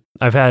it. And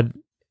I've had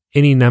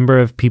any number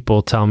of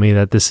people tell me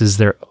that this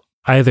is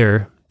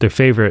either their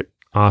favorite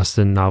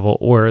Austen novel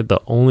or the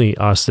only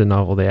Austen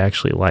novel they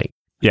actually like.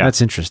 Yeah.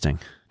 That's interesting.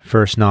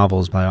 First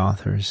novels by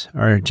authors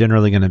are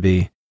generally going to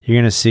be, you're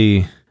going to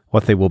see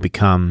what they will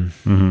become.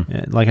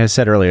 Mm-hmm. Like I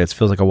said earlier, it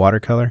feels like a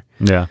watercolor.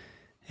 Yeah.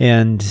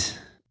 And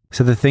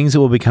so the things that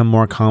will become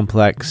more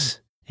complex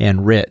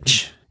and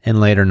rich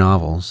in later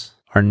novels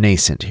are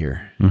nascent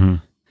here. Mm-hmm.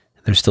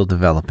 They're still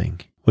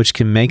developing, which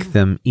can make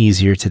them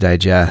easier to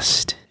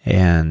digest,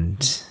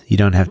 and you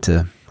don't have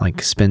to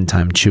spend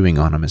time chewing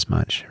on them as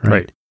much.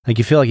 Right. Like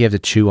you feel like you have to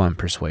chew on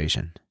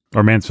Persuasion.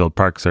 Or Mansfield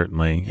Park,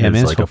 certainly. Yeah,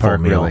 Mansfield like a full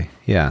Park, meal. really.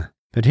 Yeah.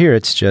 But here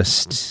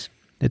it's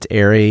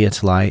airy,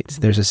 it's light.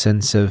 There's a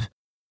sense of,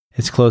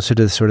 it's closer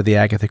to sort of the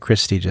Agatha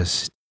Christie,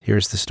 just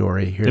here's the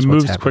story, here's what's happening.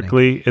 It moves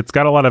quickly. It's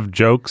got a lot of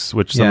jokes,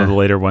 which some of the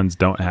later ones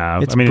don't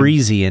have. It's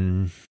breezy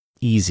and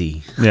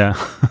easy. Yeah.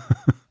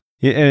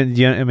 Does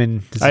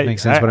that make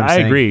sense what I'm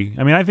saying? I agree.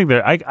 I mean, I think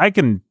that I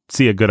can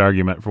see a good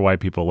argument for why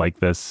people like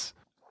this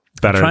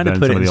better than some of the older ones. I'm trying to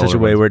put it in such a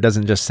way where it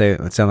doesn't just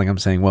sound like I'm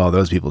saying, well,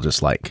 those people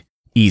just like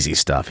easy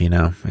stuff,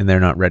 and they're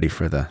not ready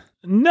for the...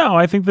 No,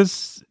 I think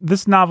this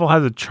novel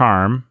has a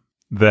charm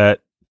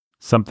that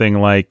something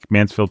like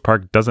Mansfield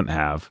Park doesn't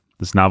have.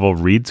 This novel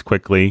reads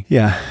quickly,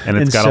 and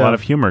it's got a lot of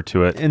humor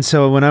to it. And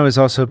so when I was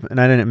also, and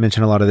I didn't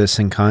mention a lot of this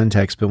in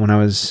context, but when I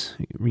was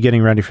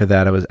getting ready for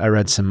that, I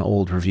read some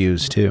old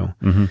reviews too.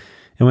 Mm-hmm.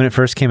 And when it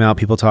first came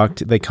out,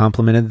 they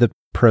complimented the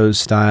prose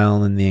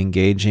style and the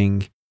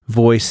engaging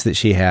voice that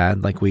she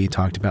had, like we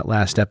talked about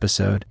last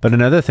episode. But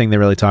another thing they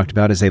really talked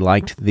about is they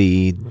liked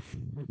the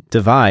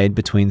divide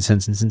between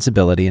Sense and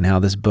Sensibility, and how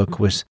this book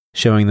was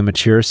showing the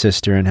mature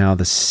sister and how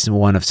the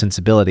one of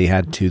Sensibility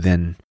had to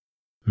then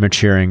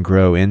mature and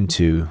grow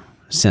into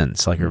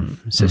Sense, like her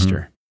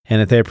sister,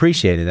 and that they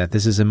appreciated that.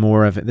 This is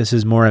more of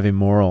a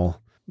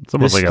moral. It's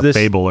almost like a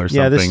fable or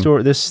something.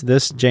 Yeah,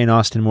 this Jane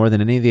Austen, more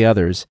than any of the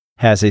others,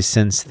 has a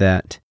sense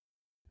that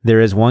there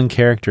is one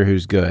character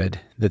who's good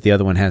that the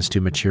other one has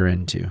to mature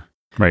into.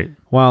 Right.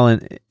 While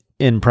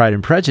in Pride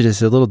and Prejudice,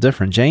 it's a little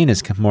different. Jane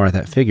is more of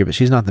that figure, but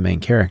she's not the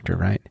main character,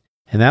 right?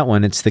 In that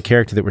one, it's the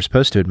character that we're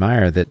supposed to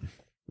admire that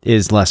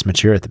is less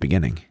mature at the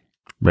beginning.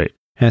 Right.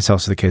 And it's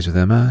also the case with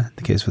Emma,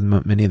 the case with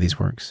many of these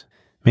works.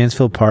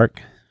 Mansfield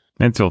Park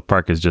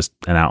is just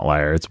an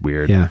outlier. It's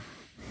weird. Yeah.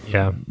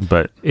 Yeah.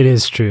 But it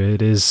is true.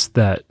 It is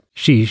that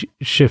she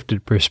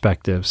shifted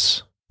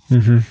perspectives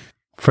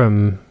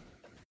from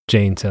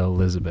Jane to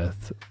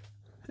Elizabeth.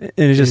 And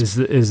it just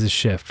is the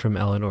shift from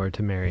Eleanor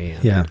to Mary Ann.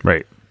 Yeah.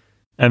 Right.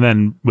 And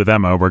then with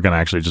Emma, we're going to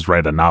actually just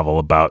write a novel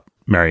about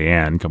Mary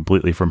Ann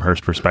completely from her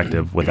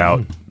perspective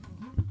without...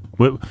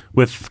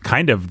 With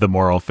kind of the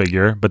moral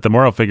figure, but the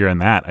moral figure in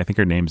that, I think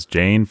her name's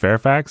Jane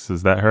Fairfax.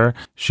 Is that her?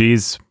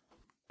 She's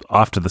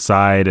off to the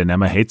side, and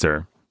Emma hates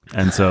her,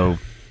 and so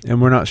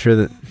we're not sure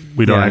that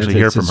we don't actually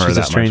hear from her. She's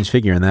a strange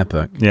figure in that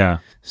book. Yeah.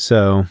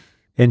 So,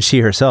 and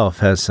she herself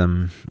has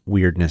some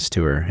weirdness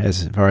to her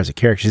as far as a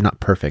character. She's not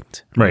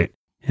perfect, right?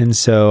 And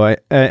so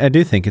I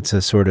do think it's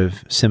a sort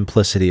of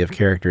simplicity of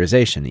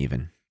characterization,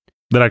 even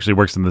that actually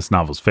works in this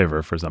novel's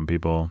favor for some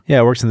people.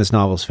 Yeah, it works in this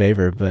novel's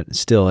favor, but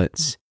still,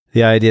 it's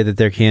the idea that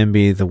there can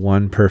be the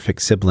one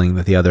perfect sibling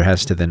that the other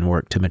has to then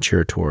work to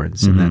mature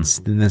towards. And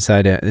that's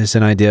it's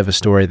an idea of a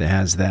story that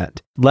has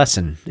that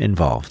lesson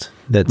involved.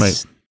 That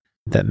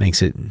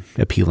makes it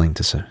appealing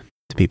to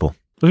people.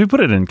 If you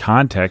put it in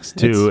context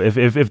too,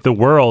 if the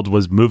world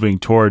was moving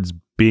towards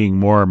being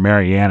more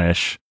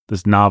Mariannish,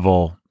 this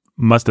novel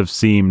must have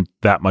seemed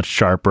that much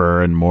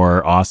sharper and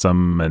more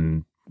awesome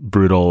and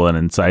brutal and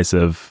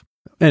incisive.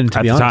 And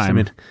to be honest, I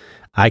mean,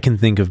 I can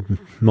think of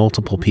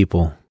multiple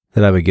people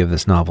that I would give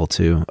this novel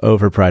to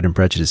over Pride and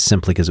Prejudice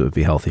simply because it would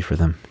be healthy for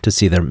them to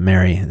see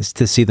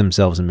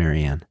themselves in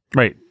Mary Ann.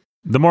 Right.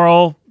 The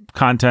moral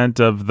content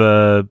of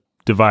the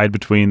divide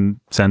between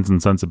Sense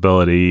and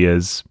Sensibility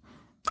is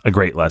a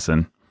great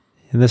lesson.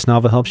 And this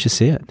novel helps you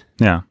see it.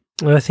 Yeah.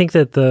 Well, I think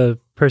that the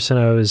person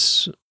I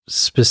was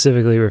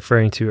specifically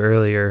referring to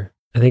earlier,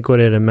 I think what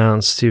it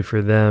amounts to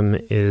for them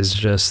is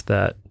just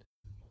that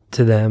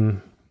to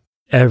them,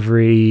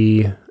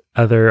 every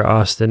other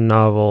Austen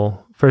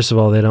novel, first of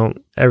all,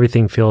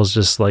 everything feels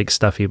just like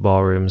stuffy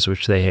ballrooms,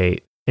 which they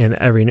hate. And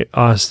every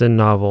Austen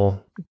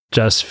novel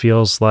just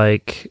feels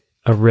like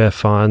a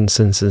riff on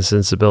Sense and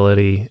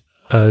Sensibility,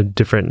 a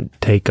different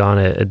take on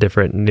it, a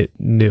different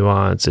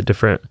nuance, a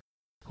different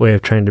way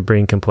of trying to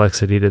bring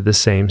complexity to the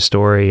same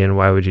story. And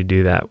why would you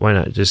do that? Why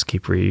not just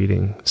keep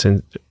reading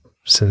Sense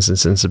and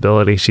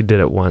Sensibility? She did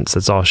it once.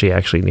 That's all she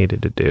actually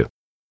needed to do.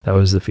 That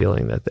was the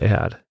feeling that they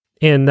had.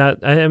 And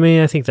that,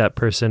 I think that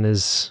person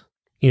is,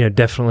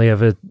 definitely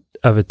of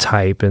a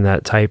type, and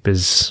that type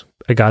is,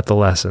 I got the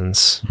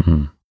lessons.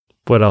 Mm-hmm.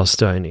 What else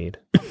do I need?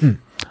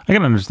 I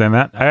can understand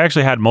that. I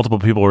actually had multiple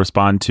people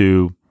respond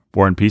to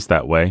War and Peace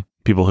that way.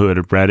 People who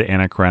had read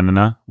Anna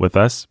Karenina with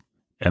us,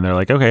 and they're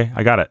like, okay,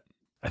 I got it.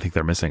 I think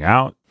they're missing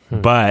out,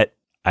 but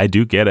I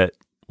do get it.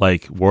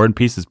 Like, War and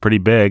Peace is pretty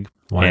big.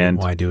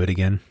 Why do it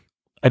again?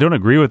 I don't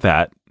agree with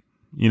that.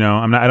 I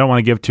don't want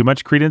to give too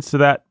much credence to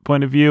that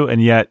point of view,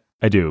 and yet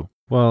I do.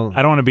 Well,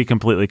 I don't want to be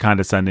completely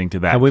condescending to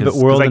that. We've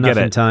whirled enough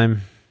in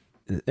time,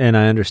 and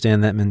I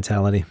understand that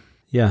mentality.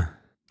 Yeah.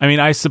 I mean,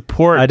 I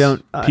support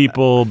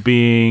people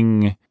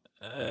being...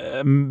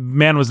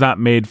 man was not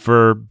made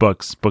for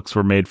books. Books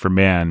were made for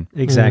man.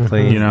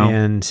 Exactly.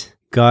 And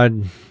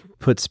God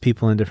puts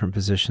people in different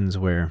positions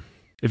where...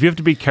 If you have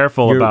to be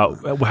careful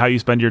about how you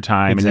spend your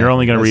time, and you're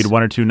only going to read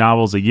 1 or 2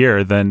 novels a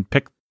year, then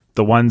pick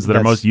the ones that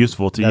are most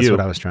useful to you. That's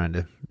what I was trying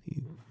to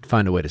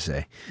find a way to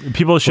say.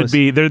 People should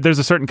be... There's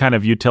a certain kind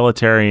of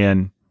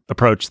utilitarian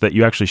approach that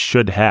you actually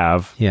should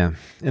have. Yeah.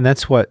 And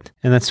that's what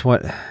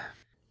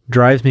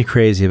drives me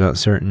crazy about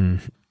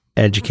certain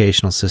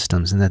educational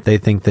systems, and that they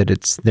think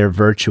that they're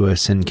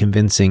virtuous in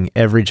convincing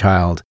every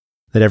child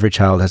that every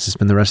child has to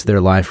spend the rest of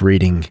their life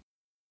reading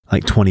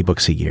like 20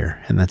 books a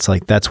year. And that's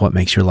what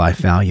makes your life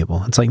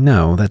valuable. It's like,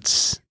 no,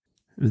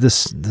 the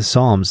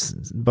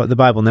Psalms, but the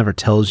Bible never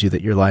tells you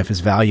that your life is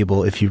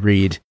valuable if you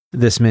read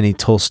this many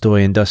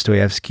Tolstoy and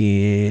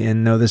Dostoevsky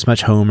and know this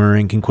much Homer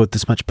and can quote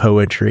this much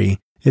poetry.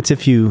 It's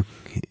if you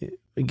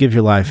give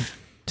your life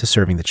to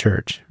serving the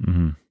church.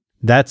 Mm-hmm.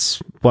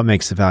 That's what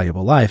makes a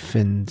valuable life.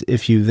 And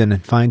if you then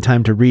find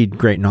time to read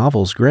great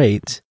novels,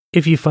 great.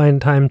 If you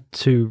find time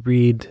to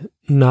read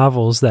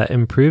novels that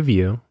improve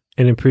you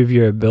and improve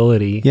your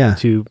ability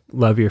to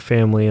love your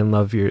family and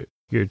love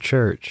your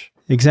church.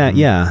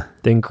 Exactly. Yeah.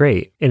 Then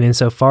great. And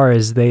insofar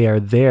as they are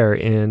there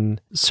in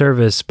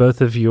service,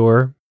 both of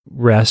your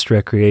rest,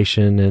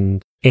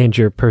 recreation, and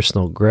your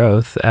personal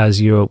growth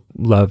as you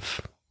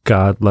love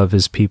God, love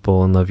his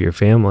people, and love your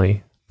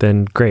family,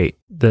 then great.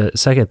 The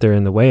second they're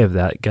in the way of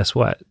that, guess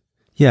what?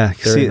 Yeah.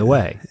 They're in the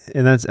way.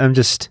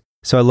 And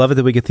so I love it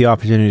that we get the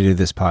opportunity to do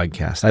this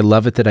podcast. I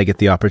love it that I get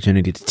the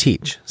opportunity to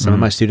teach. Some of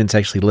my students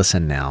actually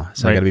listen now,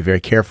 so I got to be very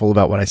careful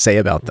about what I say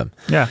about them.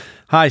 Yeah.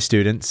 Hi,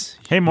 students.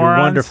 Hey, morons.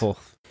 You're wonderful.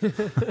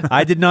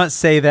 I did not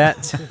say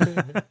that.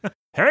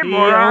 Hey, He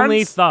morons.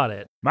 only thought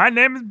it. My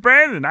name is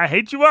Brandon. I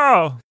hate you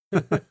all.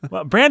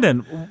 Well,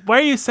 Brandon, why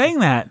are you saying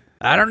that?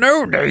 I don't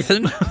know,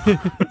 Nathan.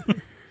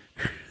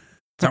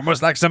 It's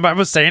almost like somebody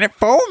was saying it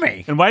for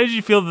me. And why did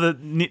you feel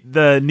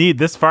the need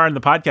this far in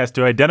the podcast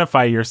to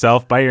identify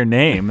yourself by your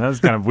name? That was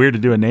kind of weird to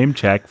do a name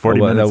check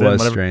 40 minutes in. That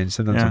was strange.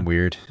 Sometimes I'm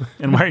weird.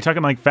 And why are you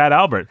talking like Fat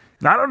Albert?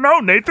 I don't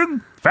know,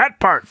 Nathan. Fat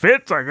part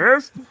fits, I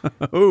guess.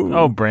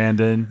 Oh,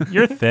 Brandon,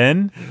 you're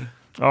thin.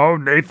 Oh,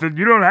 Nathan,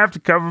 you don't have to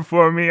cover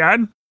for me.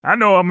 I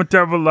know I'm a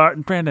tub of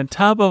lard. Brandon,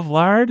 tub of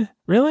lard?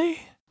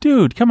 Really?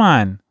 Dude, come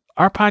on.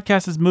 Our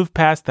podcast has moved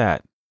past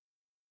that.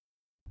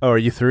 Oh, are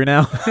you through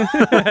now?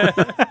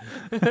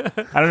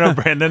 I don't know,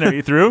 Brandon. Are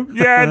you through?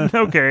 Yeah,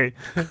 okay.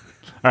 All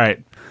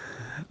right.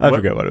 I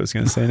forgot what I was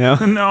going to say now.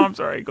 No, I'm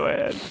sorry. Go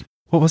ahead.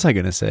 What was I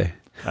going to say?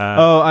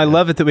 I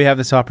love it that we have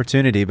this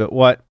opportunity, but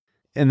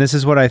and this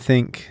is what I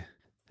think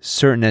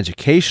certain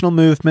educational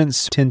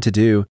movements tend to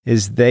do,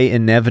 is they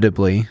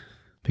inevitably,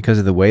 because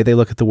of the way they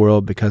look at the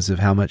world, because of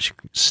how much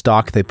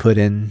stock they put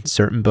in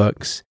certain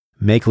books,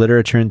 make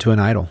literature into an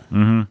idol.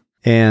 Mm-hmm.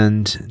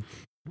 And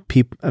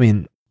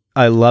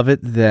I love it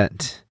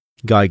that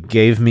God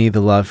gave me the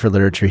love for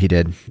literature he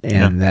did,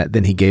 and that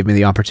then he gave me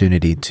the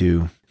opportunity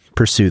to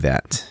pursue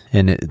that.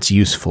 And it's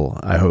useful,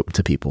 I hope,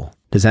 to people.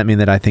 Does that mean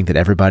that I think that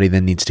everybody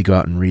then needs to go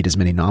out and read as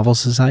many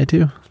novels as I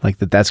do? Like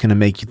that's going to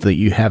make that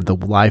you have the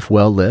life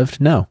well lived?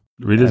 No.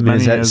 Is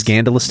that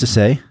scandalous to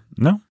say?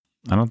 No,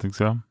 I don't think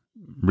so.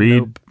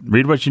 Read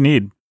what you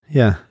need.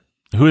 Yeah.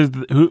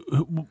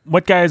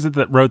 What guy is it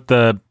that wrote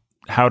the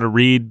How to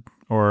Read,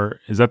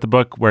 or is that the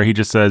book where he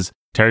just says,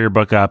 tear your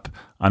book up,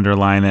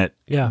 underline it,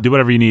 do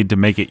whatever you need to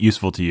make it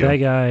useful to you? That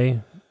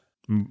guy.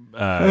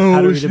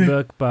 How to Read a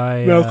Book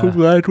by Malcolm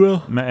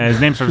Gladwell. His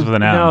name starts with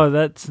an M. No,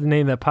 that's the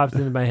name that popped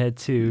into my head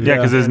too. Yeah,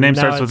 because his name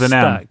Now starts with it's an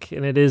M. stuck,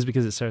 and it is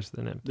because it starts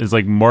with an M. It's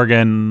like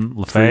Morgana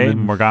Le Fay.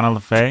 Malcolm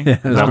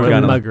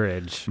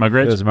Muggeridge.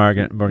 Muggeridge? It was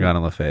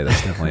Morgana Le Fay.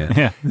 That's definitely it.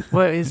 Yeah.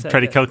 What is that? Try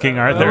to kill King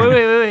Arthur.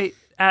 Wait.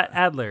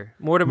 Adler.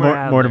 Mortimer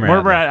Adler.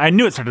 Mortimer. I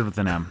knew it started with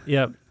an M.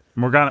 Yep.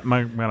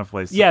 Morgana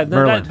Place. Yeah,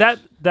 Merlin.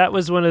 that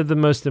was one of the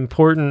most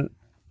important,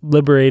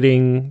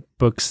 liberating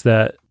books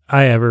that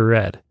I ever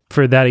read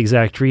for that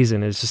exact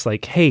reason. It's just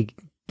like, hey,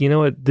 you know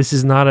what? This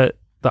is not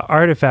the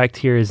artifact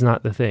here is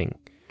not the thing.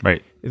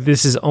 Right.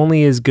 This is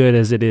only as good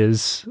as it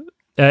is,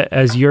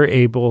 as you're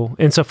able,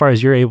 insofar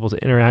as you're able to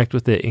interact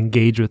with it,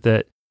 engage with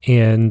it,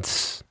 and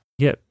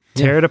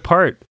tear it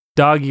apart,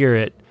 dog-ear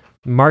it,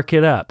 mark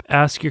it up,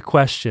 ask your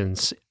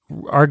questions,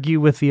 argue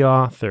with the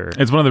author.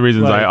 It's one of the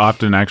reasons I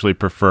often actually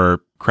prefer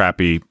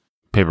crappy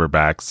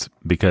paperbacks,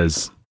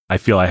 because I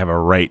feel I have a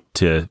right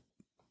to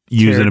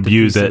use and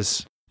abuse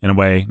it in a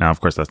way. Now,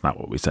 of course, that's not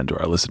what we send to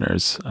our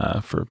listeners.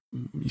 If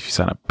you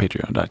sign up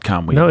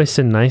patreon.com, we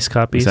send nice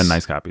copies. We send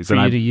nice copies for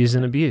you to use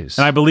and abuse.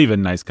 And I believe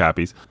in nice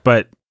copies,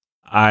 but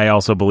I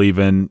also believe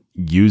in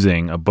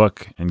using a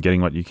book and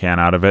getting what you can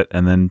out of it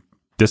and then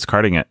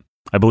discarding it.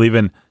 I believe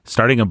in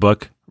starting a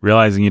book,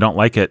 realizing you don't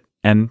like it,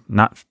 and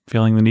not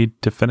feeling the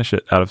need to finish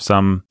it out of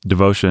some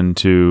devotion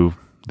to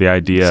the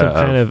idea some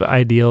kind of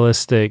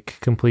idealistic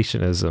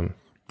completionism.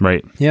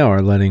 Right. Yeah,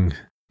 or letting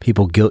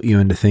people guilt you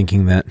into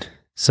thinking that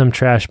some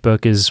trash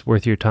book is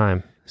worth your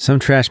time. Some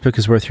trash book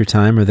is worth your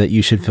time, or that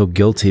you should feel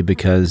guilty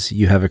because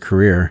you have a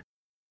career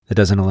that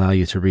doesn't allow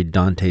you to read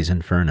Dante's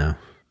Inferno.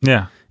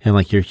 Yeah. And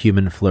like your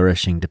human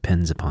flourishing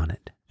depends upon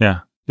it.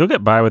 Yeah. You'll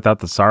get by without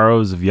the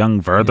sorrows of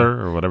young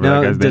Werther or whatever that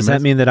guy's name is. Does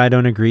that mean that I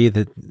don't agree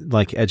that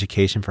like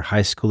education for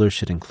high schoolers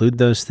should include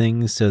those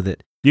things so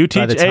that you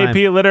teach AP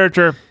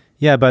literature?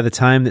 Yeah, by the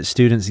time that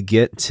students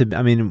get to,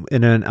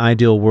 in an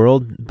ideal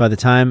world, by the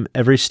time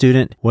every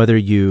student, whether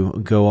you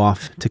go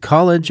off to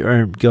college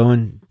or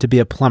going to be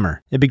a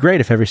plumber, it'd be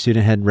great if every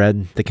student had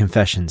read the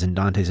Confessions and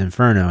Dante's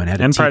Inferno and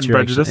had a Pride and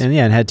Prejudice. and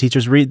had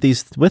teachers read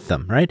these with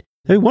them, right?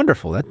 That'd be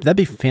wonderful. That'd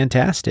be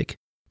fantastic.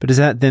 But does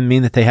that then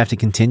mean that they have to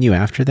continue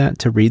after that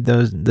to read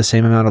the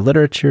same amount of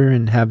literature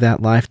and have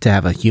that life to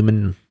have a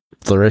human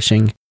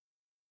flourishing?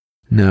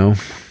 No.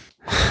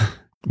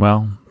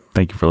 Well,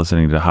 thank you for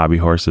listening to Hobby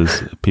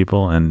Horses,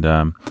 people,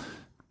 and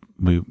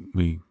we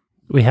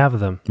have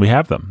them. We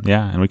have them,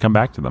 yeah, and we come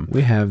back to them.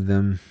 We have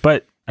them.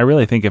 But I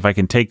really think if I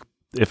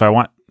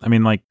want,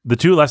 the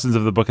two lessons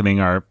of the bookening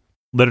are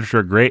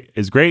literature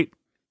is great,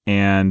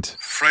 and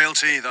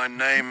frailty, thy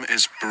name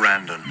is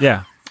Brandon.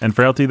 Yeah, and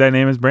frailty, thy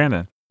name is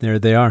Brandon. There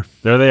they are.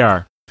 There they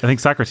are. I think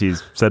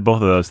Socrates said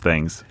both of those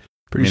things.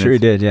 Pretty sure he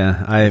did,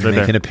 yeah. I right make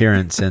there. an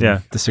appearance in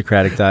the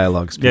Socratic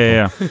dialogues. People.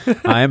 Yeah.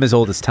 I am as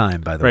old as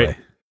time, by the way.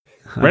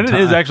 Brandon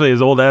is actually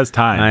as old as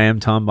time. I am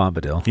Tom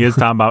Bombadil. He is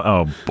Tom Bombadil.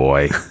 Oh,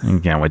 boy. I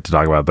can't wait to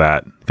talk about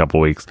that in a couple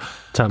weeks.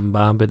 Tom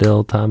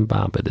Bombadil, Tom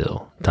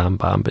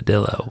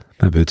Bombadillo.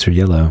 My boots are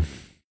yellow. All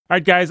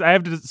right, guys, I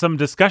have some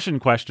discussion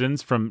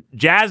questions from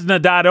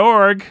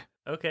jasna.org.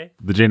 Okay.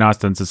 The Jane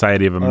Austen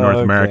Society of North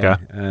America.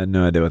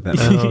 No idea what that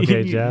means.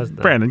 Okay,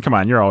 Jasna. Brandon, come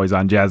on. You're always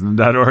on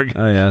jasna.org.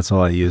 Oh, yeah, that's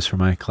all I use for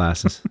my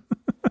classes.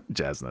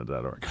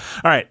 jasna.org.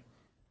 All right.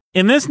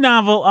 In this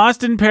novel,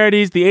 Austen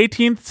parodies the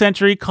 18th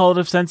century cult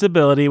of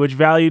sensibility, which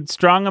valued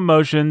strong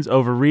emotions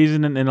over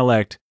reason and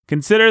intellect.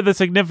 Consider the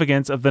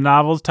significance of the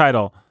novel's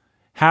title.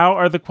 How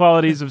are the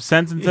qualities of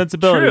sense and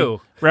sensibility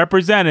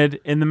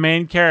represented in the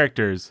main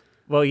characters?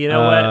 Well, you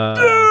know what?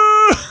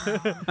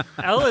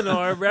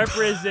 Eleanor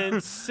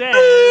represents sense.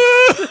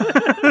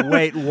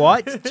 Wait,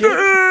 what?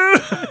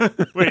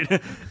 Wait,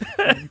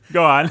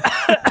 go on.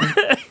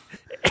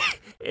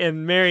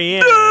 And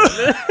Marianne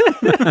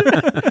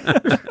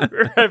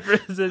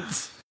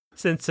represents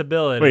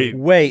sensibility.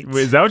 Wait.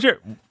 Is that what you're...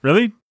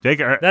 Really? Take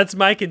it. That's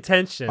my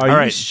contention.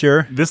 Are you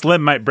sure? This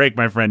limb might break,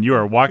 my friend. You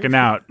are walking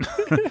out.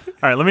 All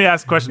right, let me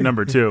ask question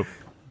number 2.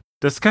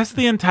 Discuss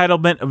the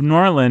entitlement of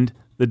Norland,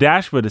 the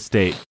Dashwood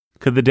estate.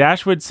 Could the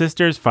Dashwood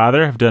sisters'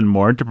 father have done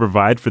more to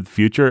provide for the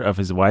future of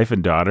his wife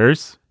and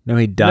daughters? No,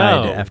 he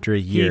died after a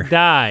year. He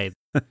died.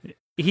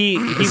 He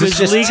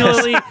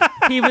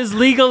was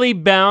legally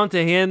bound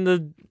to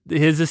hand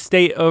his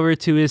estate over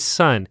to his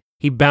son.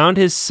 He bound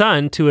his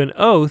son to an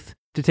oath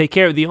to take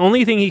care of it. The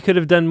only thing he could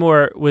have done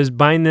more was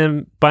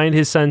bind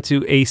his son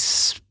to a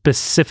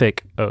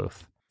specific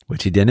oath.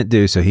 Which he didn't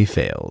do, so he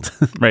failed.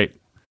 Right.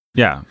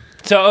 Yeah.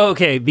 So,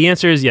 okay, the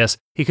answer is yes.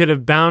 He could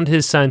have bound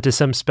his son to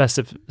some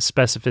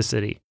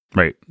specificity.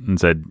 Right. And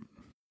said,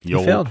 he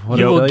failed.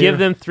 You will give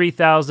them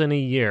 $3,000 a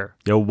year.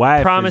 Your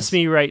wife Promise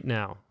me right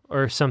now,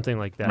 or something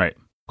like that. Right.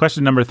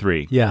 Question number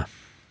 3. Yeah.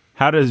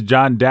 How does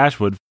John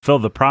Dashwood fulfill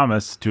the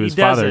promise to his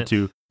father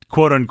to,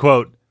 quote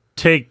unquote,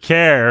 take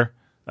care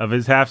of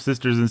his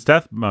half-sisters and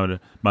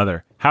stepmother?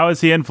 How is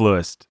he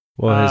influenced?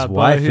 Well, his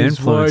wife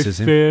influences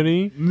him.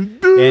 Fanny.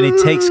 And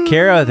he takes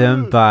care of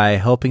them by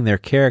helping their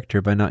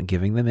character by not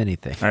giving them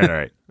anything. All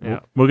right.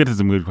 Yeah. We'll get to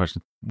some good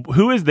questions.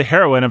 Who is the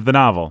heroine of the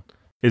novel?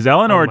 Is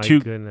Eleanor too...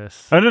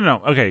 Goodness. I don't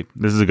know. Okay,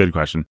 this is a good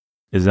question.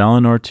 Is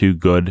Eleanor too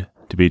good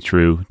to be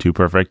true, too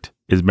perfect?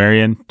 Is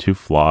Marianne too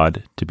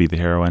flawed to be the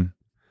heroine?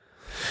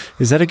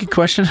 Is that a good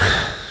question?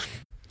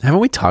 Haven't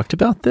we talked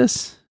about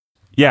this?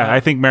 Yeah, I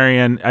think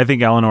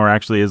Eleanor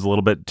actually is a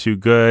little bit too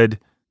good.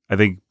 I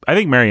think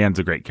Marianne's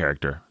a great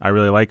character. I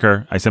really like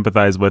her. I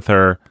sympathize with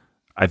her.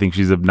 I think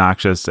she's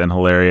obnoxious and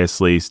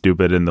hilariously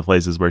stupid in the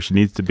places where she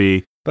needs to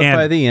be. But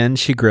by the end,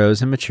 she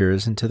grows and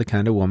matures into the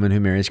kind of woman who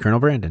marries Colonel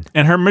Brandon.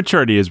 And her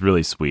maturity is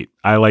really sweet.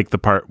 I like the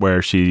part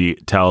where she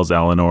tells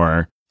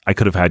Eleanor, I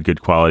could have had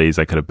good qualities.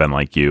 I could have been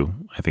like you.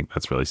 I think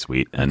that's really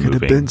sweet and moving. I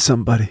could have been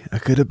somebody. I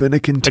could have been a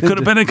contender. I could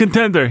have been a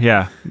contender,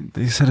 yeah.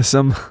 He said it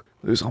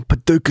was on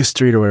Paducah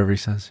Street or whatever he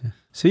says. Yeah.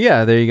 So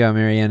yeah, there you go.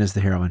 Marianne is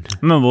the heroine.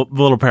 And the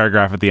little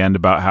paragraph at the end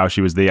about how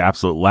she was the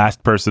absolute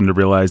last person to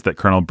realize that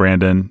Colonel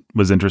Brandon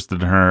was interested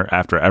in her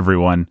after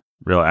everyone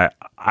realized.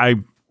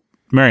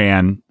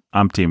 Marianne,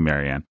 I'm Team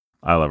Marianne.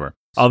 I love her.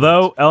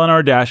 Although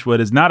Eleanor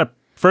Dashwood is not a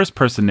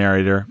first-person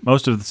narrator,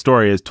 most of the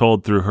story is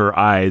told through her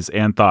eyes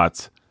and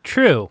thoughts.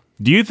 True.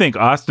 Do you think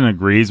Austen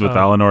agrees with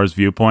Eleanor's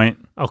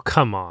viewpoint? Oh,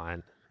 come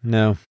on.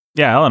 No.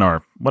 Yeah,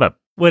 Eleanor. What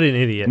an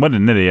idiot. What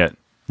an idiot.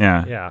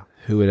 Yeah. Yeah.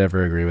 Who would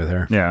ever agree with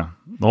her? Yeah.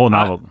 The whole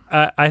novel.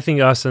 I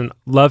think Austen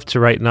loved to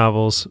write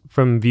novels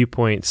from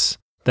viewpoints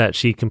that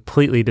she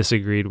completely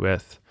disagreed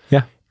with.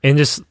 Yeah. And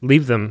just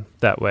leave them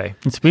that way.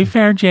 And to be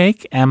fair,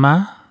 Jake,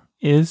 Emma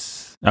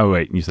is... Oh,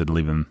 wait. You said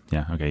leave them.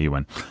 Yeah. Okay. You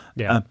win.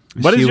 Yeah.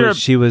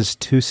 She was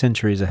 2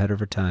 centuries ahead of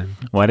her time.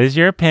 What is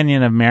your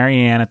opinion of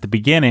Marianne at the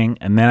beginning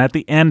and then at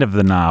the end of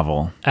the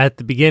novel? At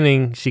the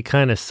beginning, she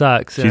kind of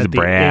sucks. She's a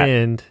brat. At the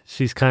end,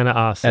 she's kind of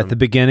awesome. At the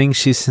beginning,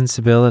 she's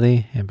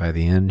sensibility. And by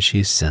the end,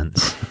 she's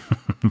sense.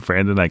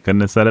 Brandon, I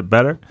couldn't have said it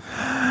better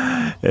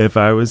if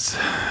I was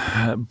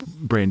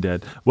brain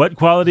dead. What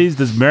qualities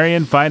does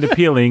Marianne find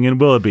appealing in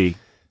Willoughby?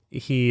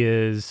 He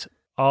is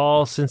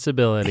all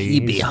sensibility.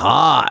 He'd be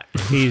hot.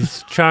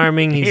 He's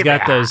charming. He's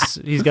got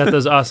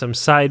those awesome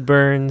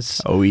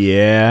sideburns. Oh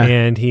yeah.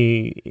 And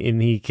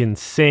he can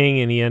sing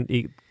and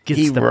he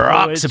gets the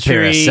rocks poetry, a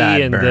pair of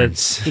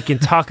sideburns. And he can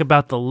talk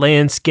about the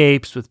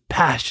landscapes with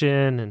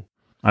passion. And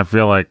I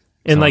feel like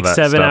in like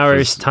 7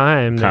 hours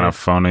time, kind of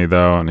phony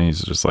though, and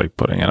he's just like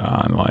putting it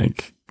on.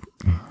 Like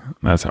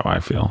that's how I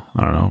feel.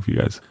 I don't know if you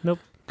guys. Nope.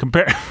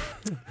 Compare.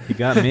 You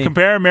got me.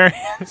 Compare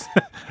Marianne's.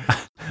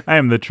 I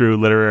am the true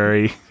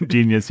literary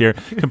genius here.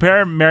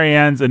 Compare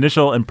Marianne's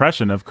initial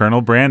impression of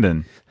Colonel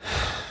Brandon.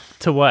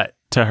 To what?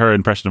 To her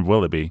impression of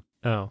Willoughby.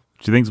 Oh.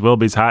 She thinks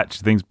Willoughby's hot.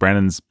 She thinks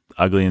Brandon's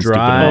ugly and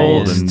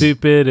Dry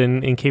stupid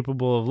and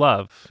incapable of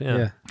love.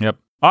 Yeah. Yep.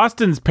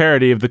 Austen's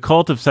parody of the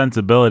cult of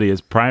sensibility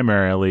is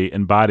primarily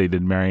embodied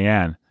in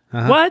Marianne.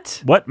 Uh-huh.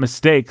 What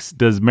mistakes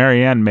does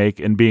Marianne make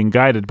in being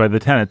guided by the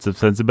tenets of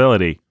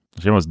sensibility?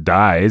 She almost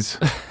dies.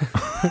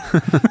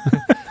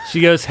 She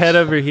goes head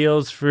over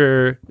heels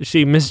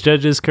she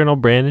misjudges Colonel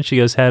Brandon. She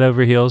goes head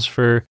over heels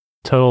for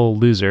total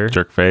loser.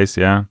 Jerk face,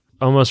 yeah.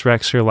 Almost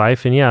wrecks her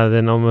life and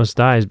then almost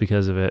dies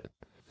because of it.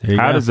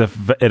 How does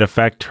it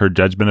affect her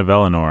judgment of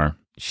Eleanor?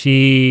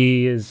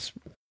 She is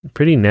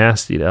pretty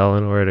nasty to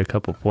Eleanor at a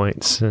couple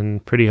points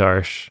and pretty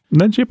harsh.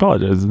 And then she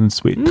apologizes and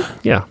sweet.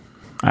 Yeah.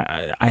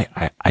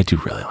 I do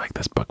really like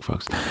this book,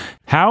 folks.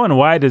 How and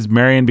why does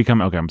Marianne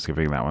become... Okay, I'm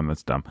skipping that one.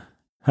 That's dumb.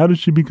 How did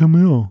she become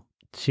ill?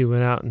 She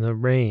went out in the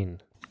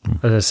rain.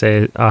 As I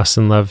say,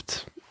 Austen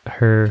loved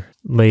her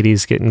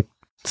ladies getting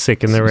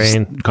sick in the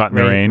rain. Caught in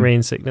the rain.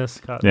 Rain sickness.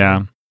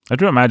 Yeah. I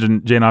do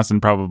imagine Jane Austen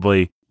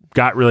probably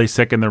got really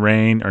sick in the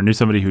rain or knew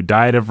somebody who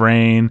died of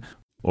rain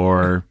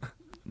or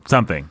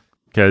something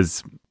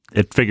because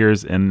it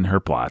figures in her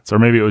plots. Or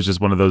maybe it was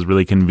just one of those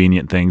really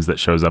convenient things that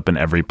shows up in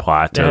every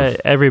plot.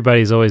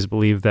 Everybody's always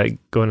believed that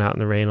going out in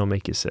the rain will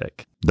make you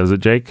sick. Does it,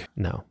 Jake?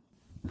 No.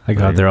 I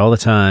go out there all the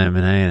time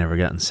and I ain't never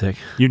gotten sick.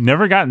 You've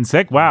never gotten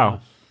sick?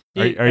 Wow.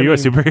 Are you a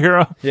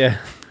superhero? Yeah.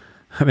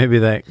 Maybe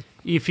that.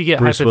 If you get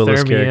Bruce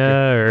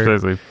hypothermia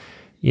Precisely.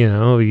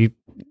 you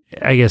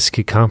I guess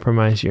could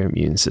compromise your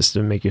immune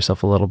system, make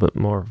yourself a little bit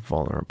more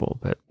vulnerable.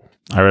 But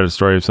I read a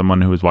story of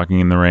someone who was walking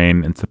in the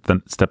rain and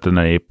stepped in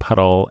a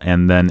puddle,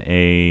 and then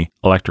a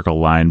electrical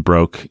line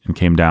broke and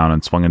came down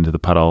and swung into the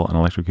puddle and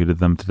electrocuted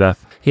them to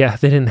death. Yeah,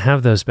 they didn't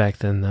have those back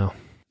then, though.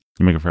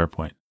 You make a fair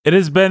point. It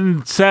has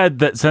been said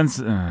that since...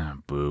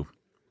 boo.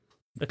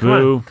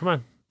 Come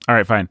on. All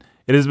right, fine.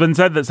 It has been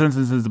said that Sense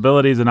and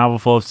Sensibility is a novel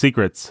full of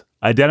secrets.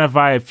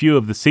 Identify a few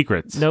of the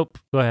secrets. Nope.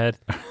 Go ahead.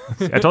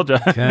 I told you.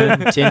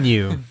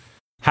 Continue.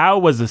 How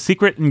was the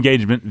secret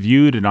engagement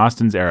viewed in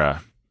Austen's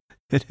era?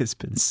 It has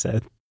been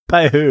said.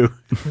 By who?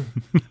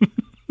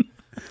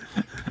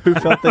 Who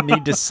felt the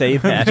need to say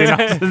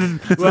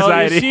that?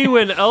 Well, you see,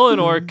 when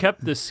Eleanor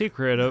kept the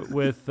secret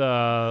with,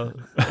 and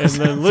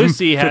then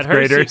Lucy had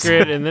her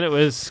secret, and then it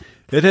was...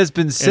 It has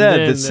been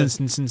said that Sense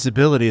and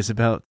Sensibility is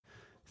about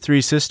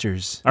 3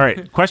 sisters. All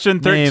right, question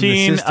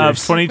 13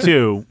 of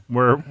 22.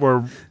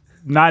 We're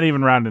not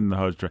even rounding the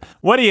hose.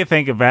 What do you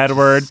think of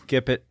Edward?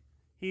 Skip it.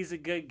 He's a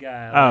good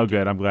guy. Oh,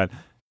 good. I'm glad.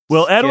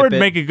 Will Edward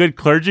make a good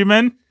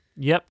clergyman?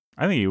 Yep.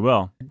 I think he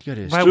will.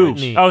 Why wouldn't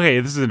he? Okay,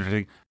 this is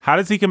interesting. How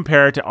does he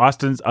compare to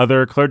Austen's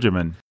other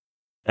clergymen?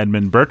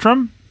 Edmund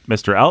Bertram,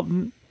 Mr.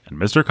 Elton, and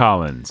Mr.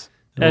 Collins.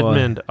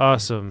 Edmund,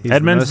 awesome.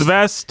 Edmund's the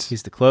best.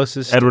 He's the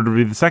closest. Edward would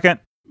be the second.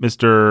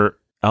 Mr.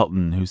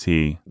 Elton, who's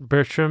he?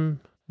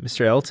 Bertram.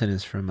 Mr. Elton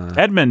is from...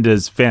 Edmund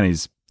is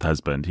Fanny's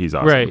husband. He's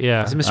awesome. Right,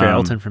 yeah. Is it Mr.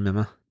 Elton from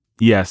Emma?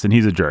 Yes, and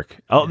he's a jerk.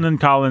 Elton and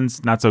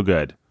Collins, not so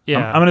good.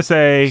 Yeah. I'm going to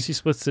say... She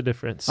splits the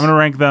difference. I'm going to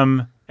rank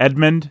them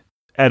Edmund,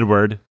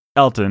 Edward,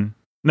 Elton.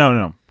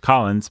 No,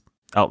 Collins,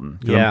 Elton.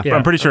 Yeah.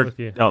 I'm pretty sure with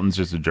you. Elton's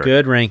just a jerk.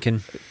 Good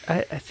ranking.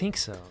 I think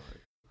so.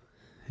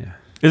 Yeah.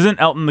 Isn't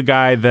Elton the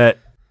guy that...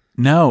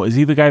 No, is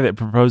he the guy that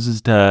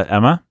proposes to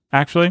Emma,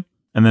 actually?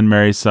 And then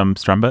marries some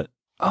strumpet?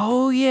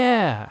 Oh,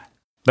 yeah.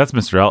 That's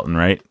Mr. Elton,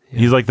 right? Yeah.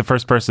 He's like the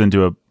first person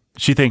to...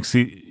 She thinks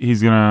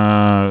he's going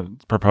to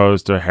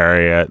propose to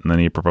Harriet, and then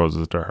he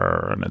proposes to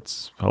her, and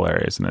it's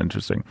hilarious and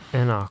interesting.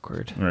 And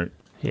awkward. Right.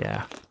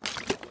 Yeah.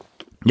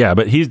 Yeah,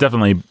 but he's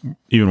definitely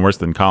even worse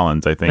than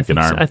Collins, I think,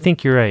 I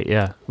think you're right,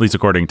 yeah. at least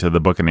according to the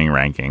Bookening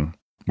ranking,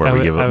 where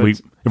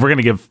if we're going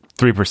to give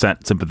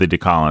 3% sympathy to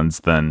Collins,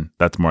 then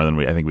that's more than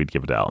I think we'd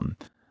give it to Elton.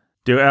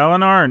 Do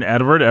Eleanor and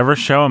Edward ever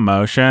show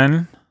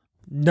emotion?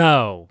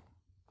 No.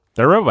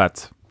 They're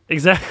robots.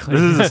 Exactly.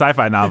 This is a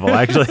sci-fi novel,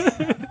 actually.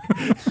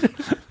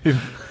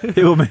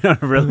 People may not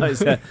have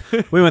realized that.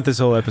 We went this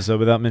whole episode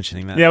without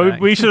mentioning that. Yeah,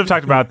 we should have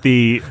talked about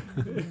the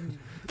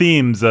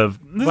themes of...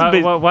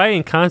 Why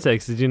in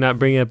context did you not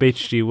bring up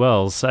H.G.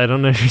 Wells? I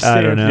don't understand.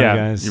 I don't know,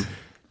 guys.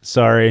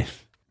 Sorry.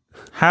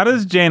 How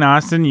does Jane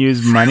Austen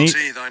use money?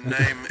 Guilty, thy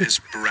name is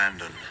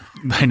Brandon.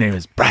 My name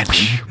is Brandon.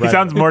 He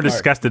sounds more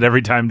disgusted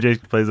every time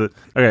Jake plays it.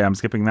 Okay, I'm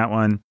skipping that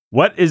one.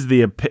 What is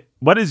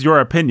your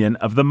opinion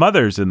of the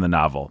mothers in the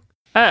novel?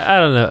 I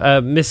don't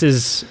know.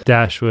 Mrs.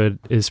 Dashwood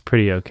is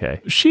pretty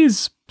okay.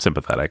 She's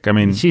sympathetic. I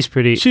mean, she's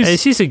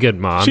a good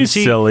mom. She's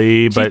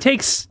silly, but she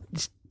takes,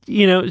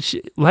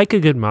 like a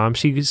good mom,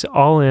 she's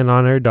all in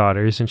on her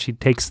daughters, and she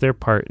takes their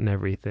part in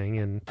everything.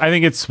 And I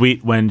think it's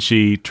sweet when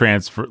she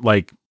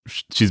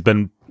she's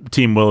been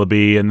Team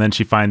Willoughby, and then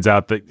she finds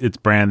out that it's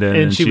Brandon,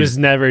 and she was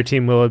never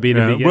Team Willoughby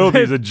to begin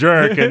Willoughby's with. a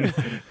jerk,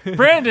 and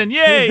Brandon,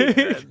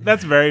 yay!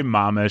 That's very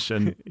momish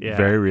and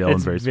very real and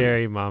very sweet.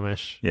 Very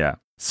momish. Yeah.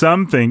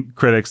 Some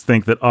critics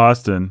think that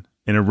Austen,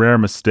 in a rare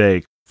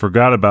mistake,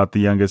 forgot about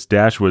the youngest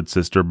Dashwood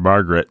sister,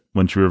 Margaret,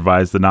 when she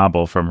revised the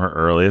novel from her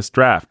earliest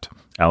draft,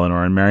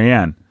 Eleanor and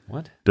Marianne.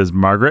 What? Does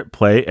Margaret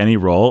play any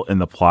role in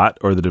the plot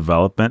or the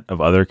development of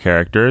other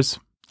characters?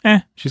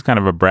 She's kind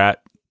of a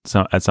brat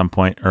at some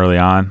point early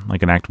on,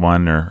 like in Act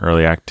 1 or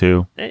early Act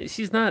 2.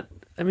 She's not,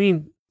 I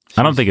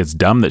don't think it's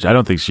dumb I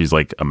don't think she's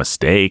like a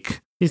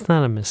mistake. She's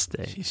not a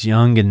mistake. She's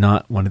young and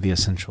not one of the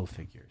essential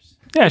figures.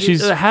 Yeah,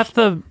 she's... Half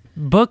the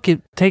book,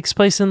 it takes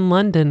place in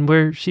London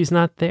where she's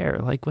not there.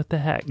 Like, what the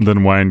heck?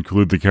 Then why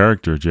include the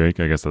character, Jake?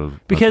 I guess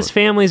because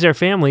families are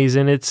families,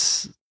 and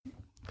it's...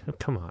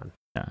 Come on.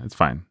 Yeah, it's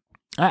fine.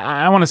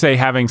 I want to say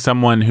having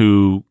someone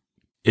who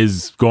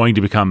is going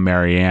to become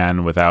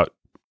Marianne without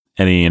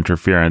any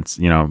interference,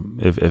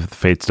 if the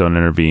fates don't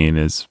intervene,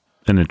 is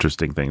an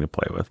interesting thing to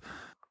play with.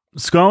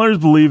 Scholars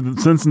believe that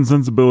Sense and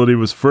Sensibility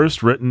was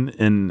first written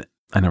in...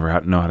 I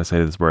never know how to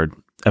say this word.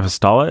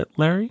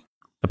 Epistolary?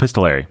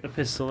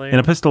 In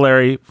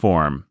epistolary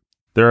form.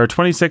 There are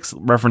 26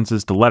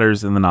 references to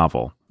letters in the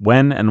novel.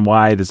 When and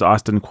why does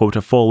Austen quote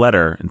a full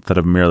letter instead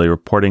of merely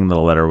reporting that a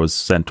letter was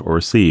sent or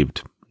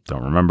received?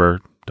 Don't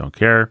remember. Don't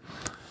care.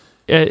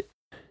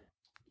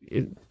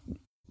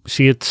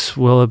 She gets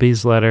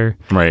Willoughby's letter.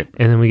 Right.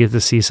 And then we get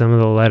to see some of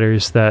the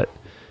letters that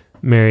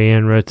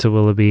Marianne wrote to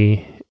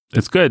Willoughby.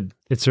 It's good.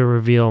 It's a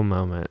reveal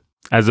moment.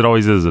 As it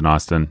always is in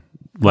Austen.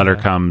 Letter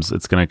comes,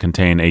 it's going to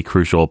contain a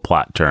crucial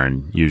plot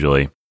turn,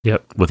 usually.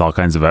 Yep. With all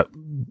kinds of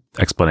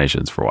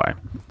explanations for why.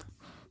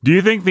 Do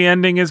you think the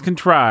ending is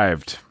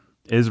contrived?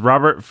 Is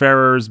Robert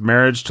Ferrer's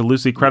marriage to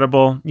Lucy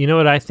credible? You know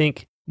what I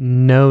think?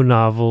 No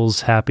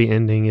novel's happy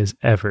ending is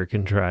ever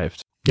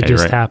contrived. It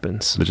just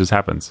happens. It just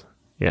happens.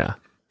 Yeah.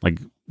 Like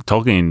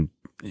Tolkien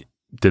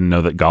didn't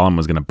know that Gollum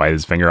was going to bite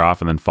his finger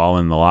off and then fall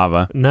in the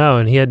lava. No,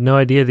 and he had no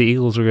idea the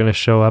Eagles were going to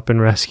show up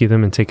and rescue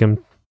them and take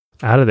him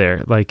out of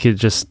there. Like, it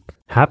just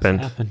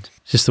happened.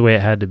 It's just the way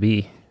it had to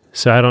be.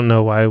 So I don't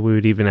know why we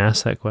would even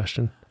ask that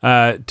question.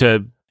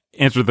 To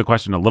answer the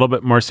question a little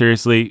bit more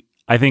seriously,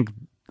 I think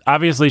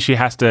obviously she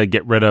has to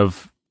get rid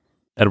of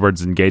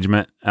Edward's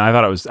engagement. And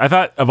I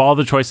thought of all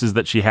the choices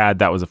that she had,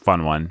 that was a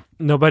fun one.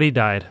 Nobody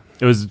died.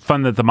 It was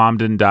fun that the mom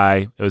didn't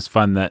die. It was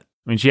fun that,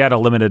 she had a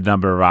limited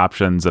number of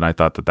options, and I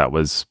thought that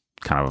was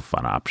kind of a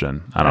fun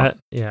option.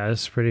 It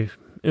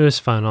was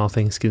fun, all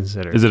things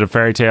considered. Is it a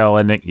fairy tale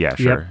ending? Yeah,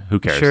 sure. Yep. Who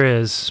cares? Sure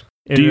is.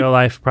 In real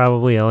life,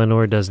 probably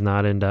Eleanor does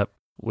not end up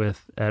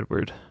with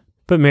Edward.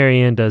 But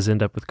Marianne does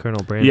end up with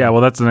Colonel Brandon. Yeah,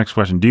 well, that's the next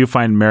question. Do you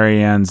find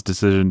Marianne's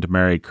decision to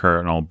marry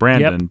Colonel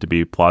Brandon to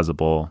be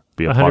plausible?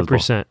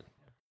 100%.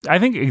 I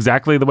think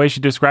exactly the way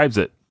she describes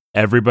it.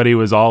 Everybody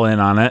was all in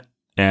on it,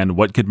 and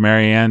what could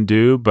Marianne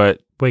do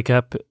but... wake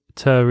up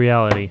to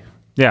reality.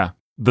 Yeah.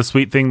 The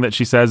sweet thing that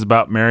she says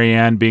about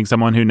Marianne being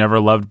someone who never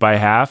loved by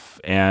half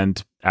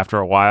and after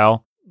a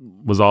while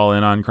was all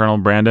in on Colonel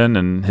Brandon,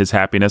 and his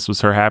happiness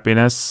was her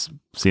happiness.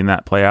 Seen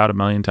that play out a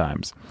million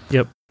times.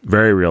 Yep.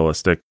 Very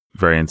realistic,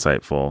 very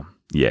insightful.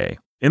 Yay.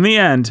 In the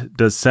end,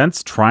 does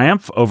sense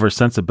triumph over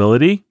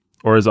sensibility,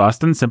 or is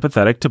Austen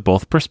sympathetic to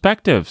both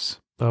perspectives?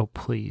 Oh,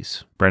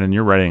 please. Brandon,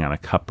 you're writing on a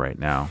cup right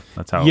now.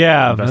 That's how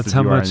that's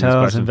how much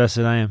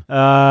invested I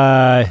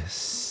am.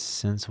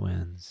 Sense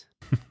wins.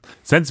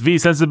 Sense v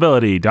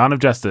sensibility, Dawn of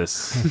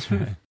Justice. That's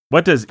right.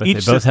 What does But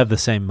each... they both have the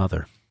same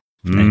mother.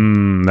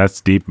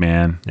 That's deep,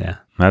 man. Yeah.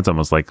 That's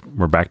almost like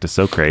we're back to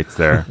Socrates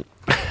there.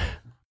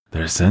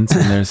 There's sense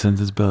and there's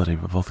sensibility,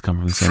 but both come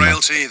from the same mother.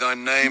 Frailty, thy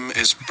name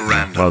is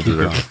Brandon. Well Keep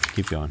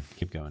deserved.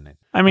 going, Nate.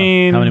 I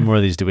mean... How many more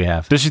of these do we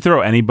have? Does she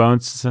throw any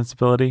bones to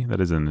sensibility?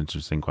 That is an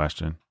interesting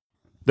question.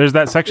 There's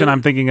that section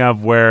I'm thinking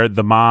of where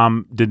the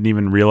mom didn't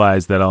even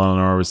realize that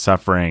Eleanor was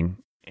suffering,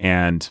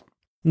 and...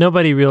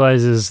 Nobody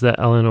realizes that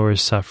Eleanor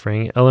is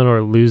suffering.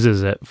 Eleanor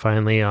loses it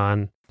finally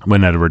on...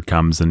 When Edward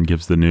comes and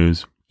gives the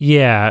news.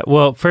 Yeah,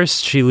 well,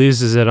 first she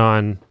loses it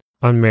on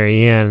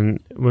Marianne,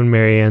 when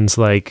Marianne's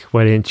like,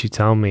 why didn't you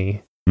tell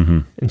me? Mm-hmm.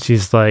 And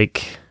she's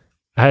like,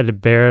 I had to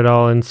bear it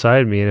all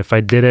inside me, and if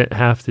I didn't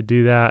have to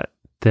do that,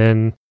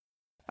 then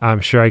I'm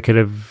sure I could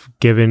have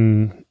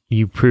given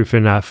you proof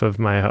enough of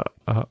my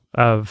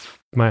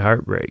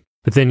heartbreak.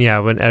 But then, yeah,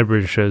 when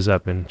Edward shows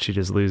up and she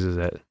just loses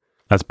it.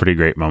 That's a pretty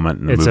great moment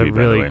in the It's movie, a by the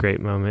really way. great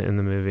moment in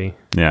the movie.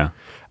 Yeah.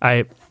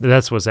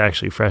 That's what's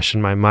actually fresh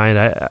in my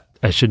mind.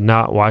 I should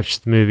not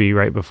watch the movie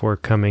right before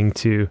coming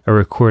to a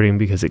recording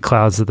because it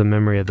clouds the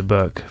memory of the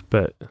book.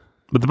 But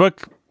the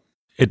book,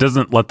 it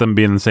doesn't let them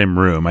be in the same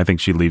room. I think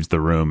she leaves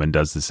the room and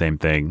does the same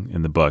thing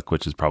in the book,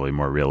 which is probably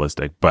more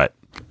realistic. But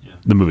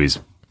the movie's,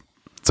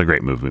 it's a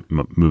great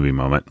movie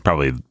moment.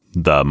 Probably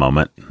the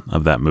moment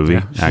of that movie,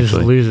 she actually.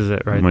 just loses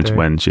it right there.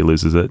 When she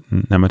loses it.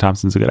 And Emma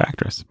Thompson's a good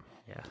actress.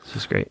 Yeah,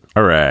 she's great.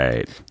 All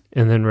right.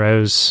 And then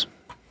Rose,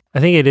 I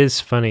think it is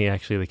funny,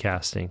 actually, the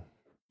casting.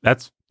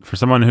 That's for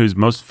someone who's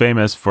most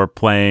famous for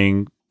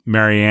playing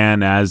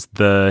Marianne as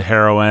the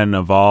heroine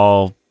of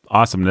all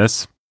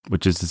awesomeness,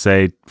 which is to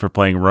say for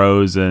playing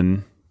Rose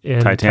in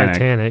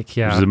Titanic,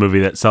 yeah. which is a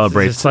movie that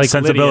celebrates It's like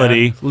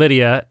sensibility.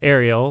 Lydia,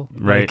 Ariel.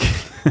 Right.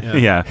 Like,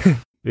 Yeah.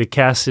 They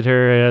casted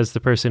her as the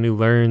person who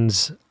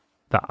learns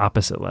the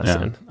opposite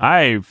lesson. Yeah.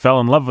 I fell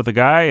in love with a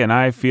guy, and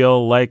I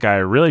feel like I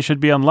really should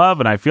be in love,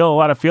 and I feel a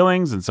lot of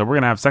feelings, and so we're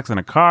going to have sex in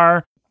a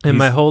car. And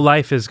my whole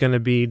life is going to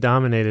be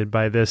dominated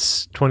by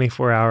this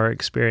 24-hour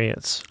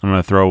experience. I'm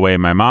going to throw away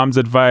my mom's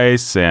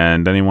advice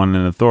and anyone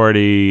in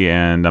authority,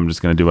 and I'm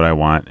just going to do what I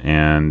want.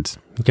 And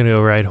I'm going to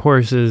go ride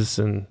horses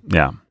and...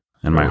 Yeah.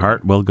 And my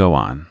heart will go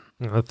on.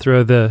 I'll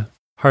throw the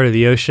heart of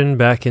the ocean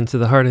back into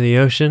the heart of the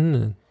ocean.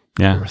 And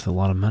yeah. Worth a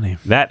lot of money.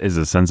 That is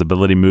a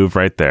sensibility move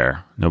right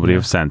there. Nobody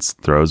of sense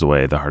throws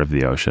away the heart of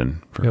the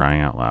ocean, for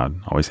crying out loud.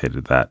 Always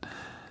hated that.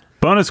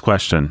 Bonus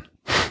question.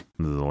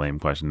 This is a lame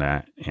question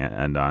to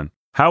end on.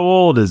 How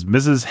old is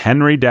Mrs.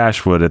 Henry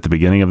Dashwood at the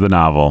beginning of the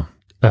novel?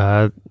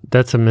 That's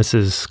a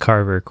Mrs.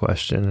 Carver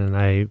question, and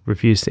I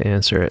refuse to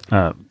answer it.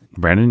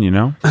 Brandon, you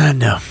know?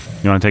 No.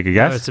 You want to take a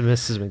guess? No, it's a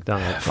Mrs.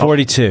 McDonald.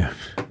 42.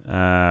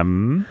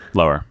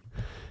 Lower.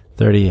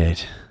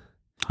 38.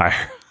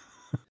 Higher.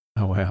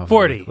 Oh, wow.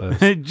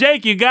 40.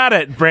 Jake, you got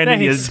it. Brandon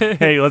Thanks.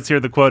 Hey, let's hear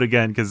the quote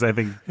again, because I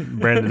think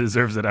Brandon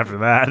deserves it after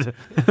that.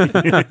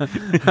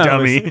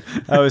 Dummy.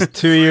 I was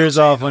 2 years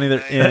off on either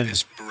end.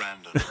 Is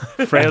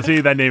Brandon. Frailty,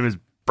 thy name is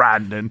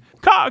Brandon.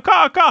 Caw.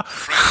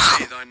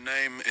 Frailty, thy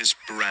name is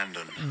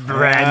Brandon.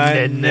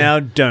 Brandon. Now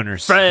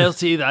donors.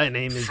 Frailty, thy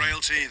name is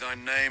Frailty, thy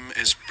name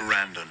is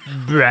Brandon.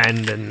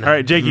 Brandon. All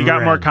right, Jake, you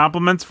got more Brandon.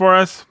 compliments for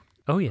us?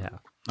 Oh, yeah.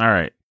 All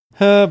right.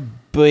 Oh,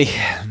 boy.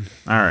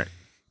 All right.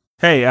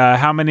 Hey,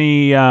 how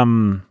many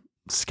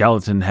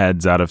skeleton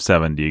heads out of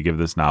 7 do you give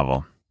this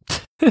novel?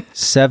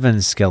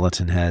 7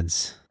 skeleton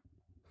heads.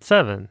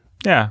 7.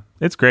 Yeah,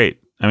 it's great.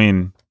 I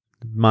mean,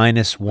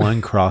 Minus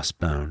 1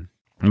 crossbone.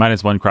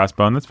 minus 1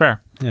 crossbone. That's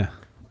fair. Yeah.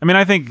 I mean,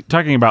 I think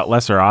talking about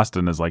lesser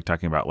Austen is like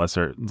talking about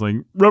lesser. It's like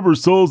Rubber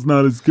Soul's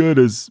not as good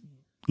as,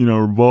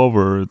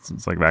 Revolver.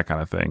 It's like that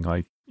kind of thing.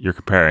 Like you're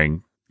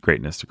comparing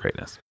greatness to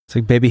greatness. It's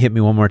like Baby Hit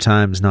Me One More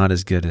Time is not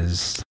as good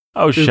as...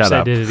 Oh, Oops, shut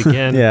up. I did it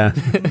again. Yeah.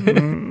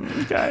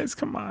 Guys,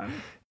 come on.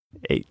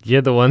 Hey,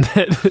 you're the one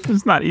that...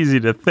 It's not easy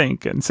to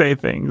think and say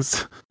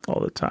things all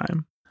the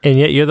time. And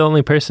yet you're the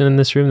only person in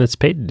this room that's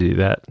paid to do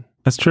that.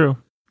 That's true.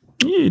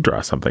 You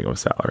draw something of a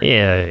salary.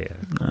 Yeah.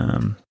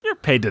 You're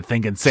paid to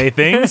think and say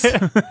things.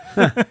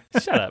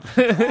 Shut up.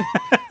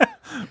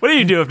 What do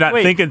you do if not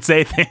Wait. think and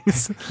say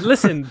things?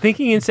 Listen,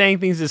 thinking and saying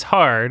things is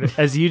hard,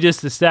 as you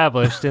just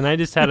established, and I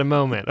just had a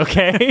moment,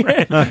 okay?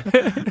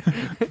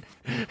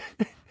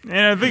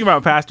 The thing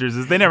about pastors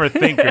is they never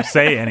think or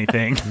say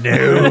anything.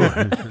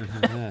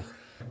 No.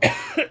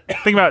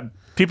 Think about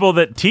people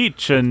that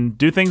teach and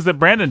do things that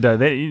Brandon does.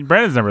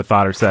 Brandon's never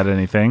thought or said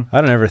anything.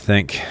 I don't ever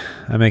think.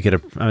 I make it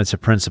it's a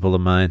principle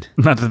of mine.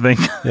 Not to think.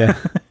 Yeah.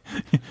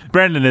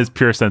 Brandon is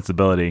pure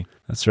sensibility.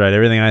 That's right.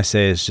 Everything I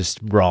say is just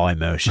raw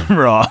emotion.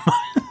 Raw.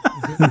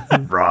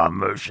 Raw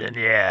emotion,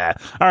 yeah.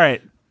 All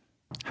right.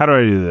 How do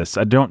I do this?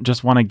 I don't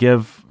just want to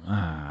give...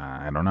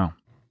 I don't know.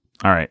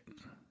 All right.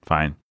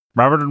 Fine.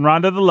 Robert and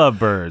Rhonda the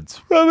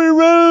Lovebirds. Robert and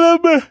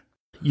Rhonda the Lovebirds.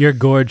 You're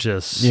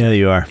gorgeous. Yeah,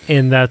 you are.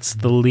 And that's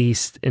the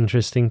least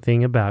interesting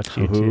thing about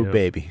you, Oh, too.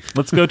 baby.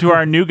 Let's go to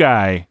our new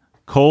guy,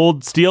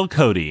 Cold Steel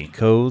Cody.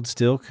 Cold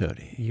Steel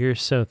Cody. You're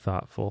so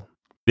thoughtful.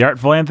 The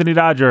Artful Anthony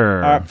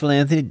Dodger. Artful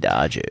Anthony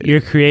Dodger.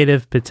 Your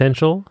creative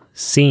potential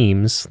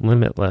seems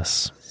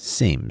limitless.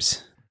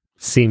 Seems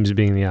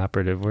being the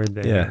operative word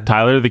there. Yeah.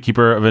 Tyler, the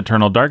Keeper of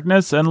Eternal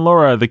Darkness, and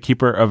Laura, the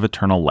Keeper of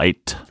Eternal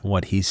Light.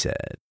 what he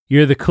said.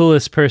 You're the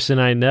coolest person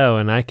I know,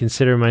 and I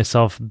consider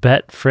myself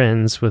bet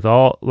friends with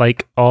all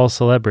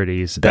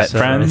celebrities.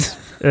 Friends?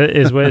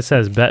 Is what it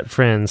says. Bet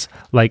friends,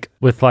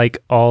 with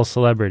all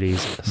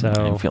celebrities. I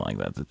So feel like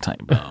that's a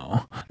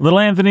typo. Little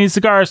Anthony's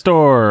Cigar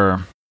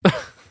Store.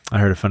 I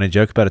heard a funny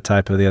joke about a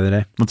typo the other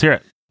day. Let's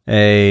hear it.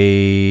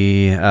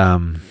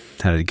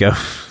 How did it go?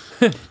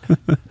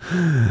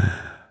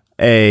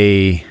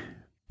 A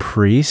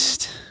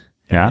priest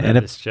Yeah. and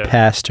a This joke.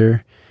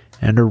 pastor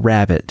and a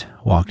rabbit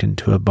walked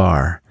into a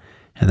bar,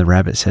 and the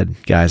rabbit said,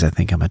 "Guys, I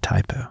think I'm a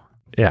typo."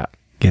 Yeah,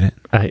 Get it?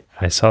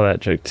 I saw that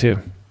joke too.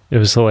 It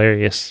was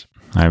hilarious.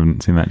 I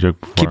haven't seen that joke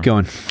before. Keep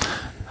going.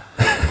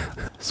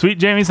 Sweet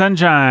Jamie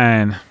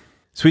Sunshine.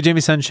 Sweet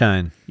Jamie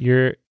Sunshine.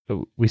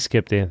 We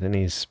skipped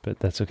Anthony's, but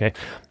that's okay.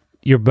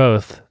 You're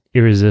both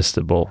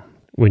irresistible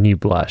when you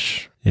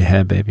blush.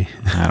 Yeah, baby.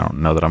 I don't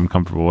know that I'm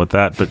comfortable with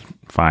that, but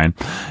fine.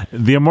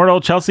 The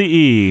Immortal Chelsea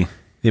E.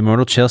 The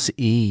immortal Chelsea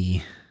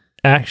E.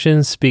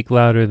 Actions speak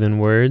louder than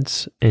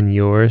words, and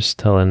yours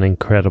tell an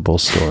incredible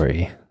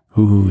story.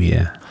 Ooh,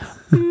 yeah.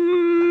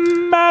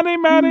 Maddie,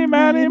 Maddie,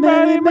 Maddie,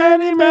 Maddie,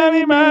 Maddie,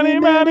 Maddie, Maddie,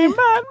 Maddie,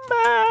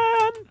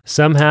 Mad.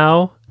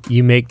 Somehow,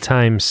 you make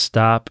time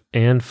stop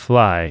and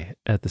fly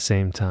at the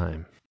same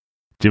time.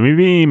 Jimmy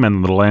Beam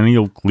and Little Annie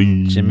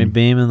Oakley. Jimmy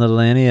Beam and Little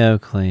Annie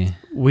Oakley.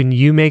 When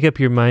you make up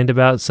your mind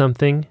about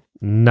something,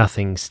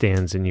 nothing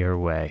stands in your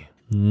way.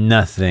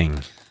 Nothing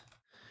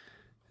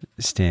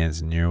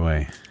stands in your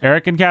way.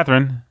 Eric and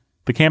Catherine,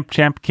 the Camp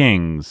Champ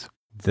Kings,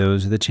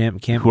 Those are the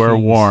Camp who are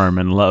Kings. warm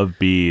and love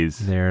bees.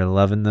 They're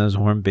loving those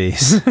warm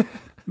bees.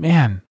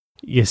 Man,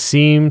 You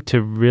seem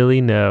to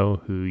really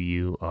know who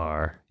you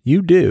are.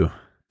 You do.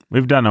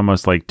 we've done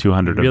almost like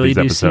 200 You really of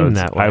these do seem episodes.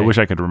 that I way. wish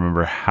I could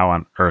remember how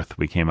on earth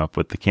we came up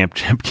with the Camp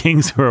Champ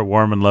Kings who are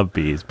warm and love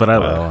bees, but I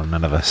love Well,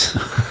 none of us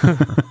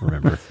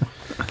remember.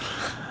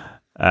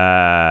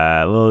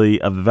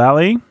 Lily of the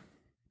Valley.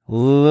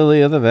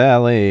 Lily of the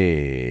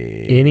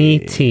Valley. Any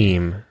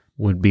team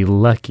would be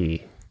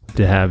lucky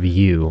to have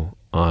you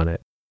on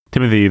it.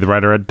 Timothy, the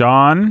Rider at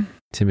Dawn.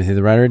 Timothy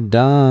the Rider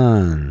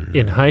Don.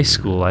 In high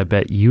school, I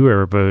bet you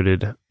were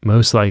voted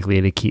most likely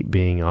to keep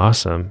being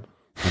awesome.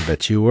 I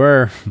bet you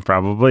were.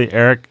 Probably.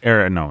 Andrew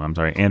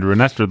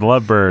and Esther, the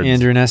Lovebirds.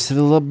 Andrew and Esther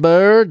the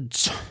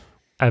Lovebirds.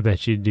 I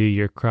bet you do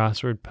your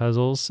crossword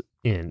puzzles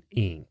in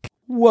ink.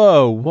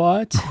 Whoa,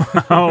 what?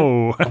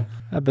 Oh,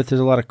 I bet there's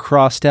a lot of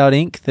crossed out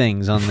ink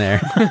things on there.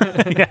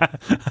 yeah.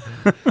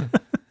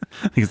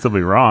 I can still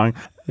be wrong.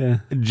 Yeah.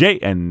 J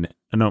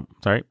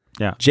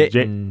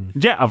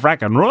of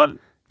Rack and Roll.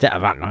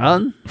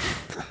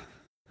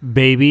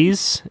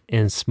 Babies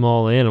and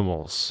small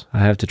animals I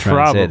have to try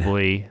and say it.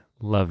 probably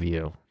love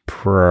you.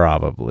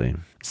 Probably.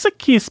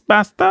 Sakis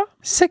Basta.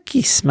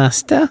 Sakis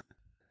master.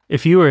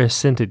 If you were a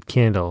scented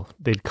candle,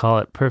 they'd call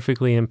it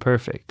perfectly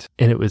imperfect,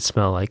 and it would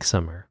smell like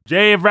summer.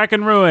 J of Rack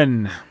and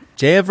Ruin.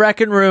 J of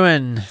Rack and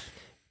Ruin.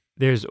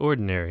 There's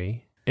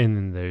ordinary, and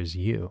then there's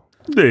you.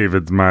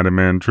 David's Mighty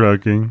Man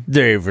Trucking.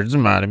 David's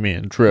Mighty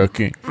Man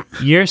Trucking.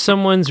 You're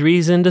someone's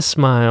reason to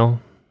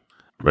smile.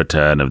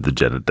 Return of the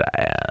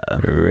Jedediah.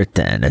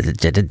 Return of the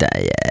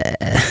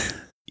Jedediah.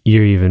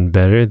 You're even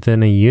better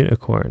than a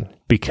unicorn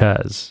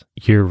because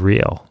you're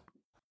real.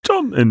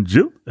 John and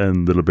Jill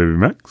and Little Baby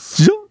Max.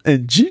 Jill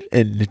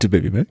and Little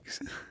Baby Max.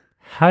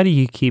 How do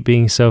you keep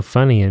being so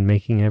funny and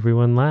making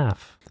everyone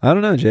laugh? I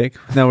don't know, Jake.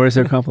 Now, where's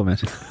their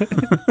compliment?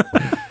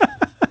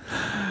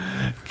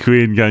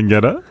 Queen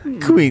Gangetta.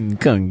 Queen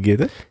can't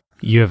get it.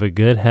 You have a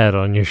good head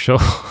on your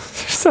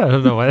shoulders. I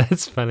don't know why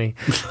that's funny.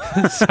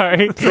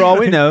 Sorry. For all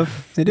we know,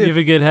 they You have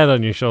do. a good head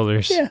on your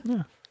shoulders. Yeah.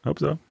 Hope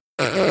so.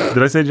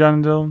 Did I say John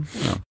and Jill?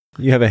 No.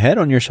 You have a head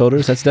on your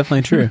shoulders. That's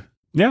definitely true.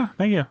 Yeah,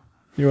 thank you.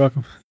 You're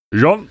welcome.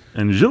 John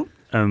and Jill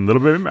and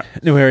Little Baby Max.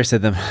 No, we already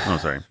said them. Oh,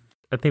 sorry.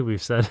 I think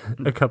we've said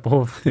a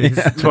couple of these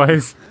Yeah.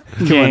 twice.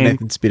 Come on, Jane,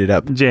 Nathan, speed it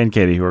up. Jay and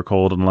Katie, who are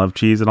cold and love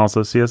cheese, and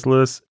also C.S.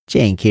 Lewis,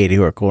 Jay and Katie,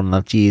 who are cold and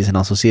love cheese, and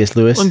also C.S.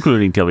 Lewis,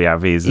 including Till We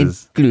Have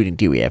Faces. including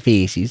Do We Have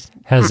Faces.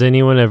 Has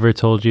anyone ever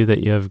told you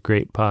that you have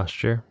great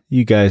posture?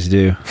 You guys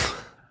do.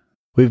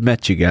 We've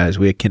met you guys.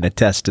 We can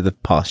attest to the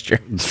posture.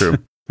 It's true.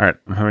 All right,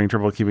 I'm having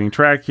trouble keeping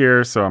track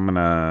here, so I'm going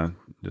to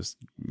just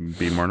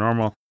be more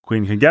normal.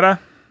 Queen Kageta.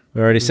 We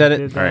already said it.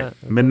 Did All right,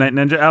 that. Midnight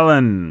Ninja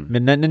Ellen.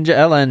 Midnight Ninja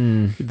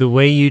Ellen. The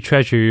way you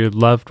treasure your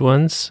loved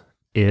ones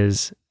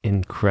is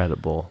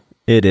incredible.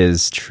 It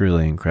is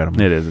truly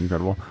incredible. It is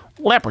incredible.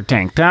 Leopard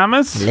Tank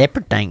Thomas.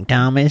 Leopard Tank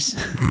Thomas.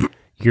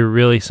 You're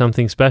really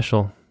something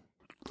special.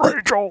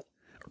 Rachel.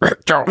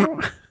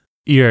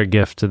 You're a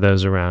gift to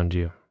those around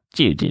you.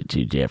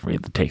 Jeffrey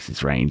the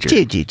Texas Ranger.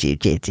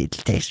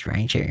 Texas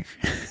Ranger.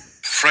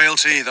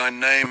 Frailty, thy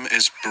name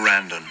is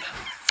Brandon.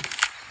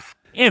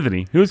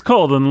 Anthony, who is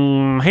cold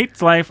and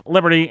hates life,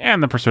 liberty,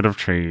 and the pursuit of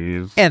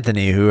cheese.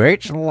 Anthony, who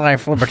hates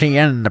life, liberty,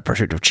 and the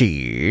pursuit of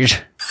cheese.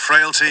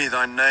 Frailty,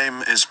 thy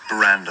name is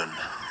Brandon.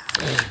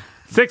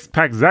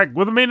 Six-pack Zach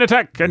with a mean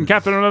attack, and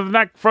Catherine with the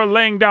knack for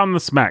laying down the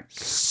smack.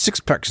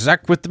 Six-pack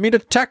Zach with the mean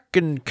attack,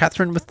 and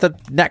Catherine with the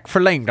knack for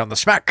laying down the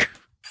smack.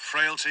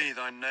 Frailty,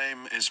 thy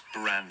name is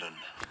Brandon.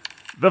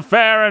 The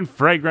fair and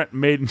fragrant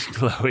maiden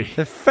Chloe.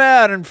 The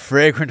fair and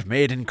fragrant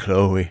maiden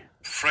Chloe.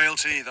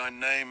 Frailty, thy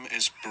name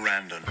is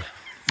Brandon.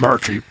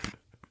 Mercheap.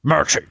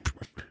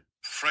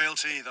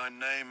 Frailty, thy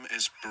name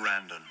is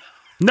Brandon.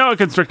 Noah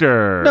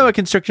Constrictor.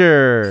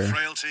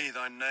 Frailty,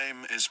 thy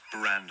name is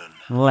Brandon.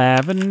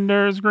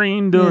 Lavender's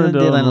green, dillin',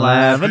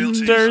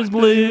 lavender's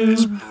blue.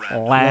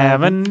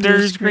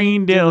 Lavender's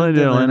green,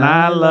 dillin',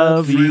 I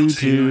love you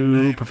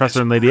too. Professor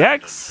and Lady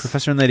X.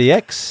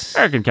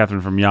 Eric and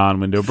Catherine from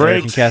Yon Window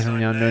Breaks.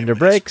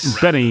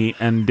 Benny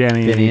and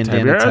Danny and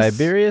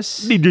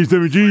Tiberius. DJ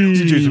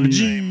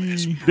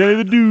 7G.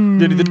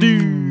 Danny the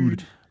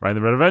Dude. Ryan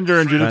the Red Avenger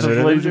and Judith of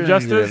the Ladies of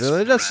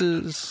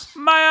Justice.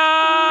 Maya.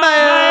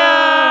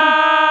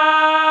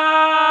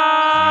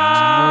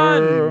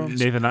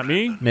 Nathan, not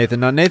me.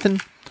 Nathan.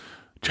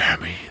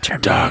 Jeremy.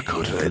 Dark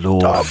Hooded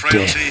Lord of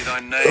Frailty, thy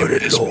name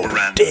is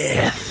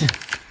Brandon.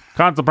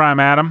 Consul Prime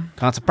Adam.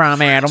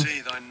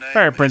 Frailty, thy name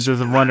Fair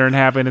Princess of Wonder and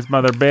Happiness,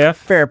 Mother Beth.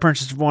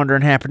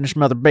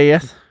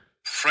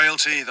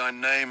 Frailty, thy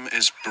name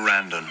is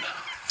Brandon.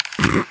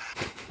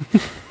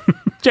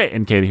 Jay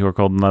and Katie, who are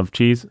cold and love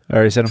cheese. I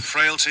already said them.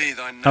 Frailty,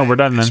 thy name We're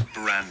done is then.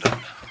 Brandon.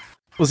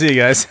 We'll see you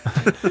guys.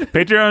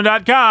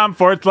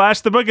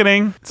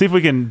 Patreon.com/thebookening. See if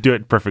we can do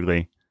it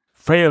perfectly.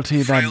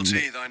 Frailty, thy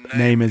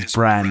name is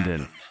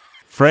Brandon.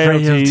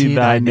 Frailty,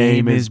 thy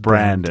name is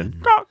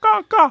Brandon.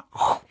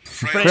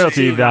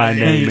 Frailty, thy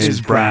name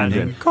is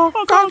Brandon.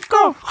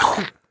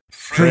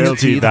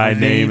 Frailty, thy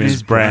name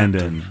is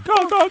Brandon.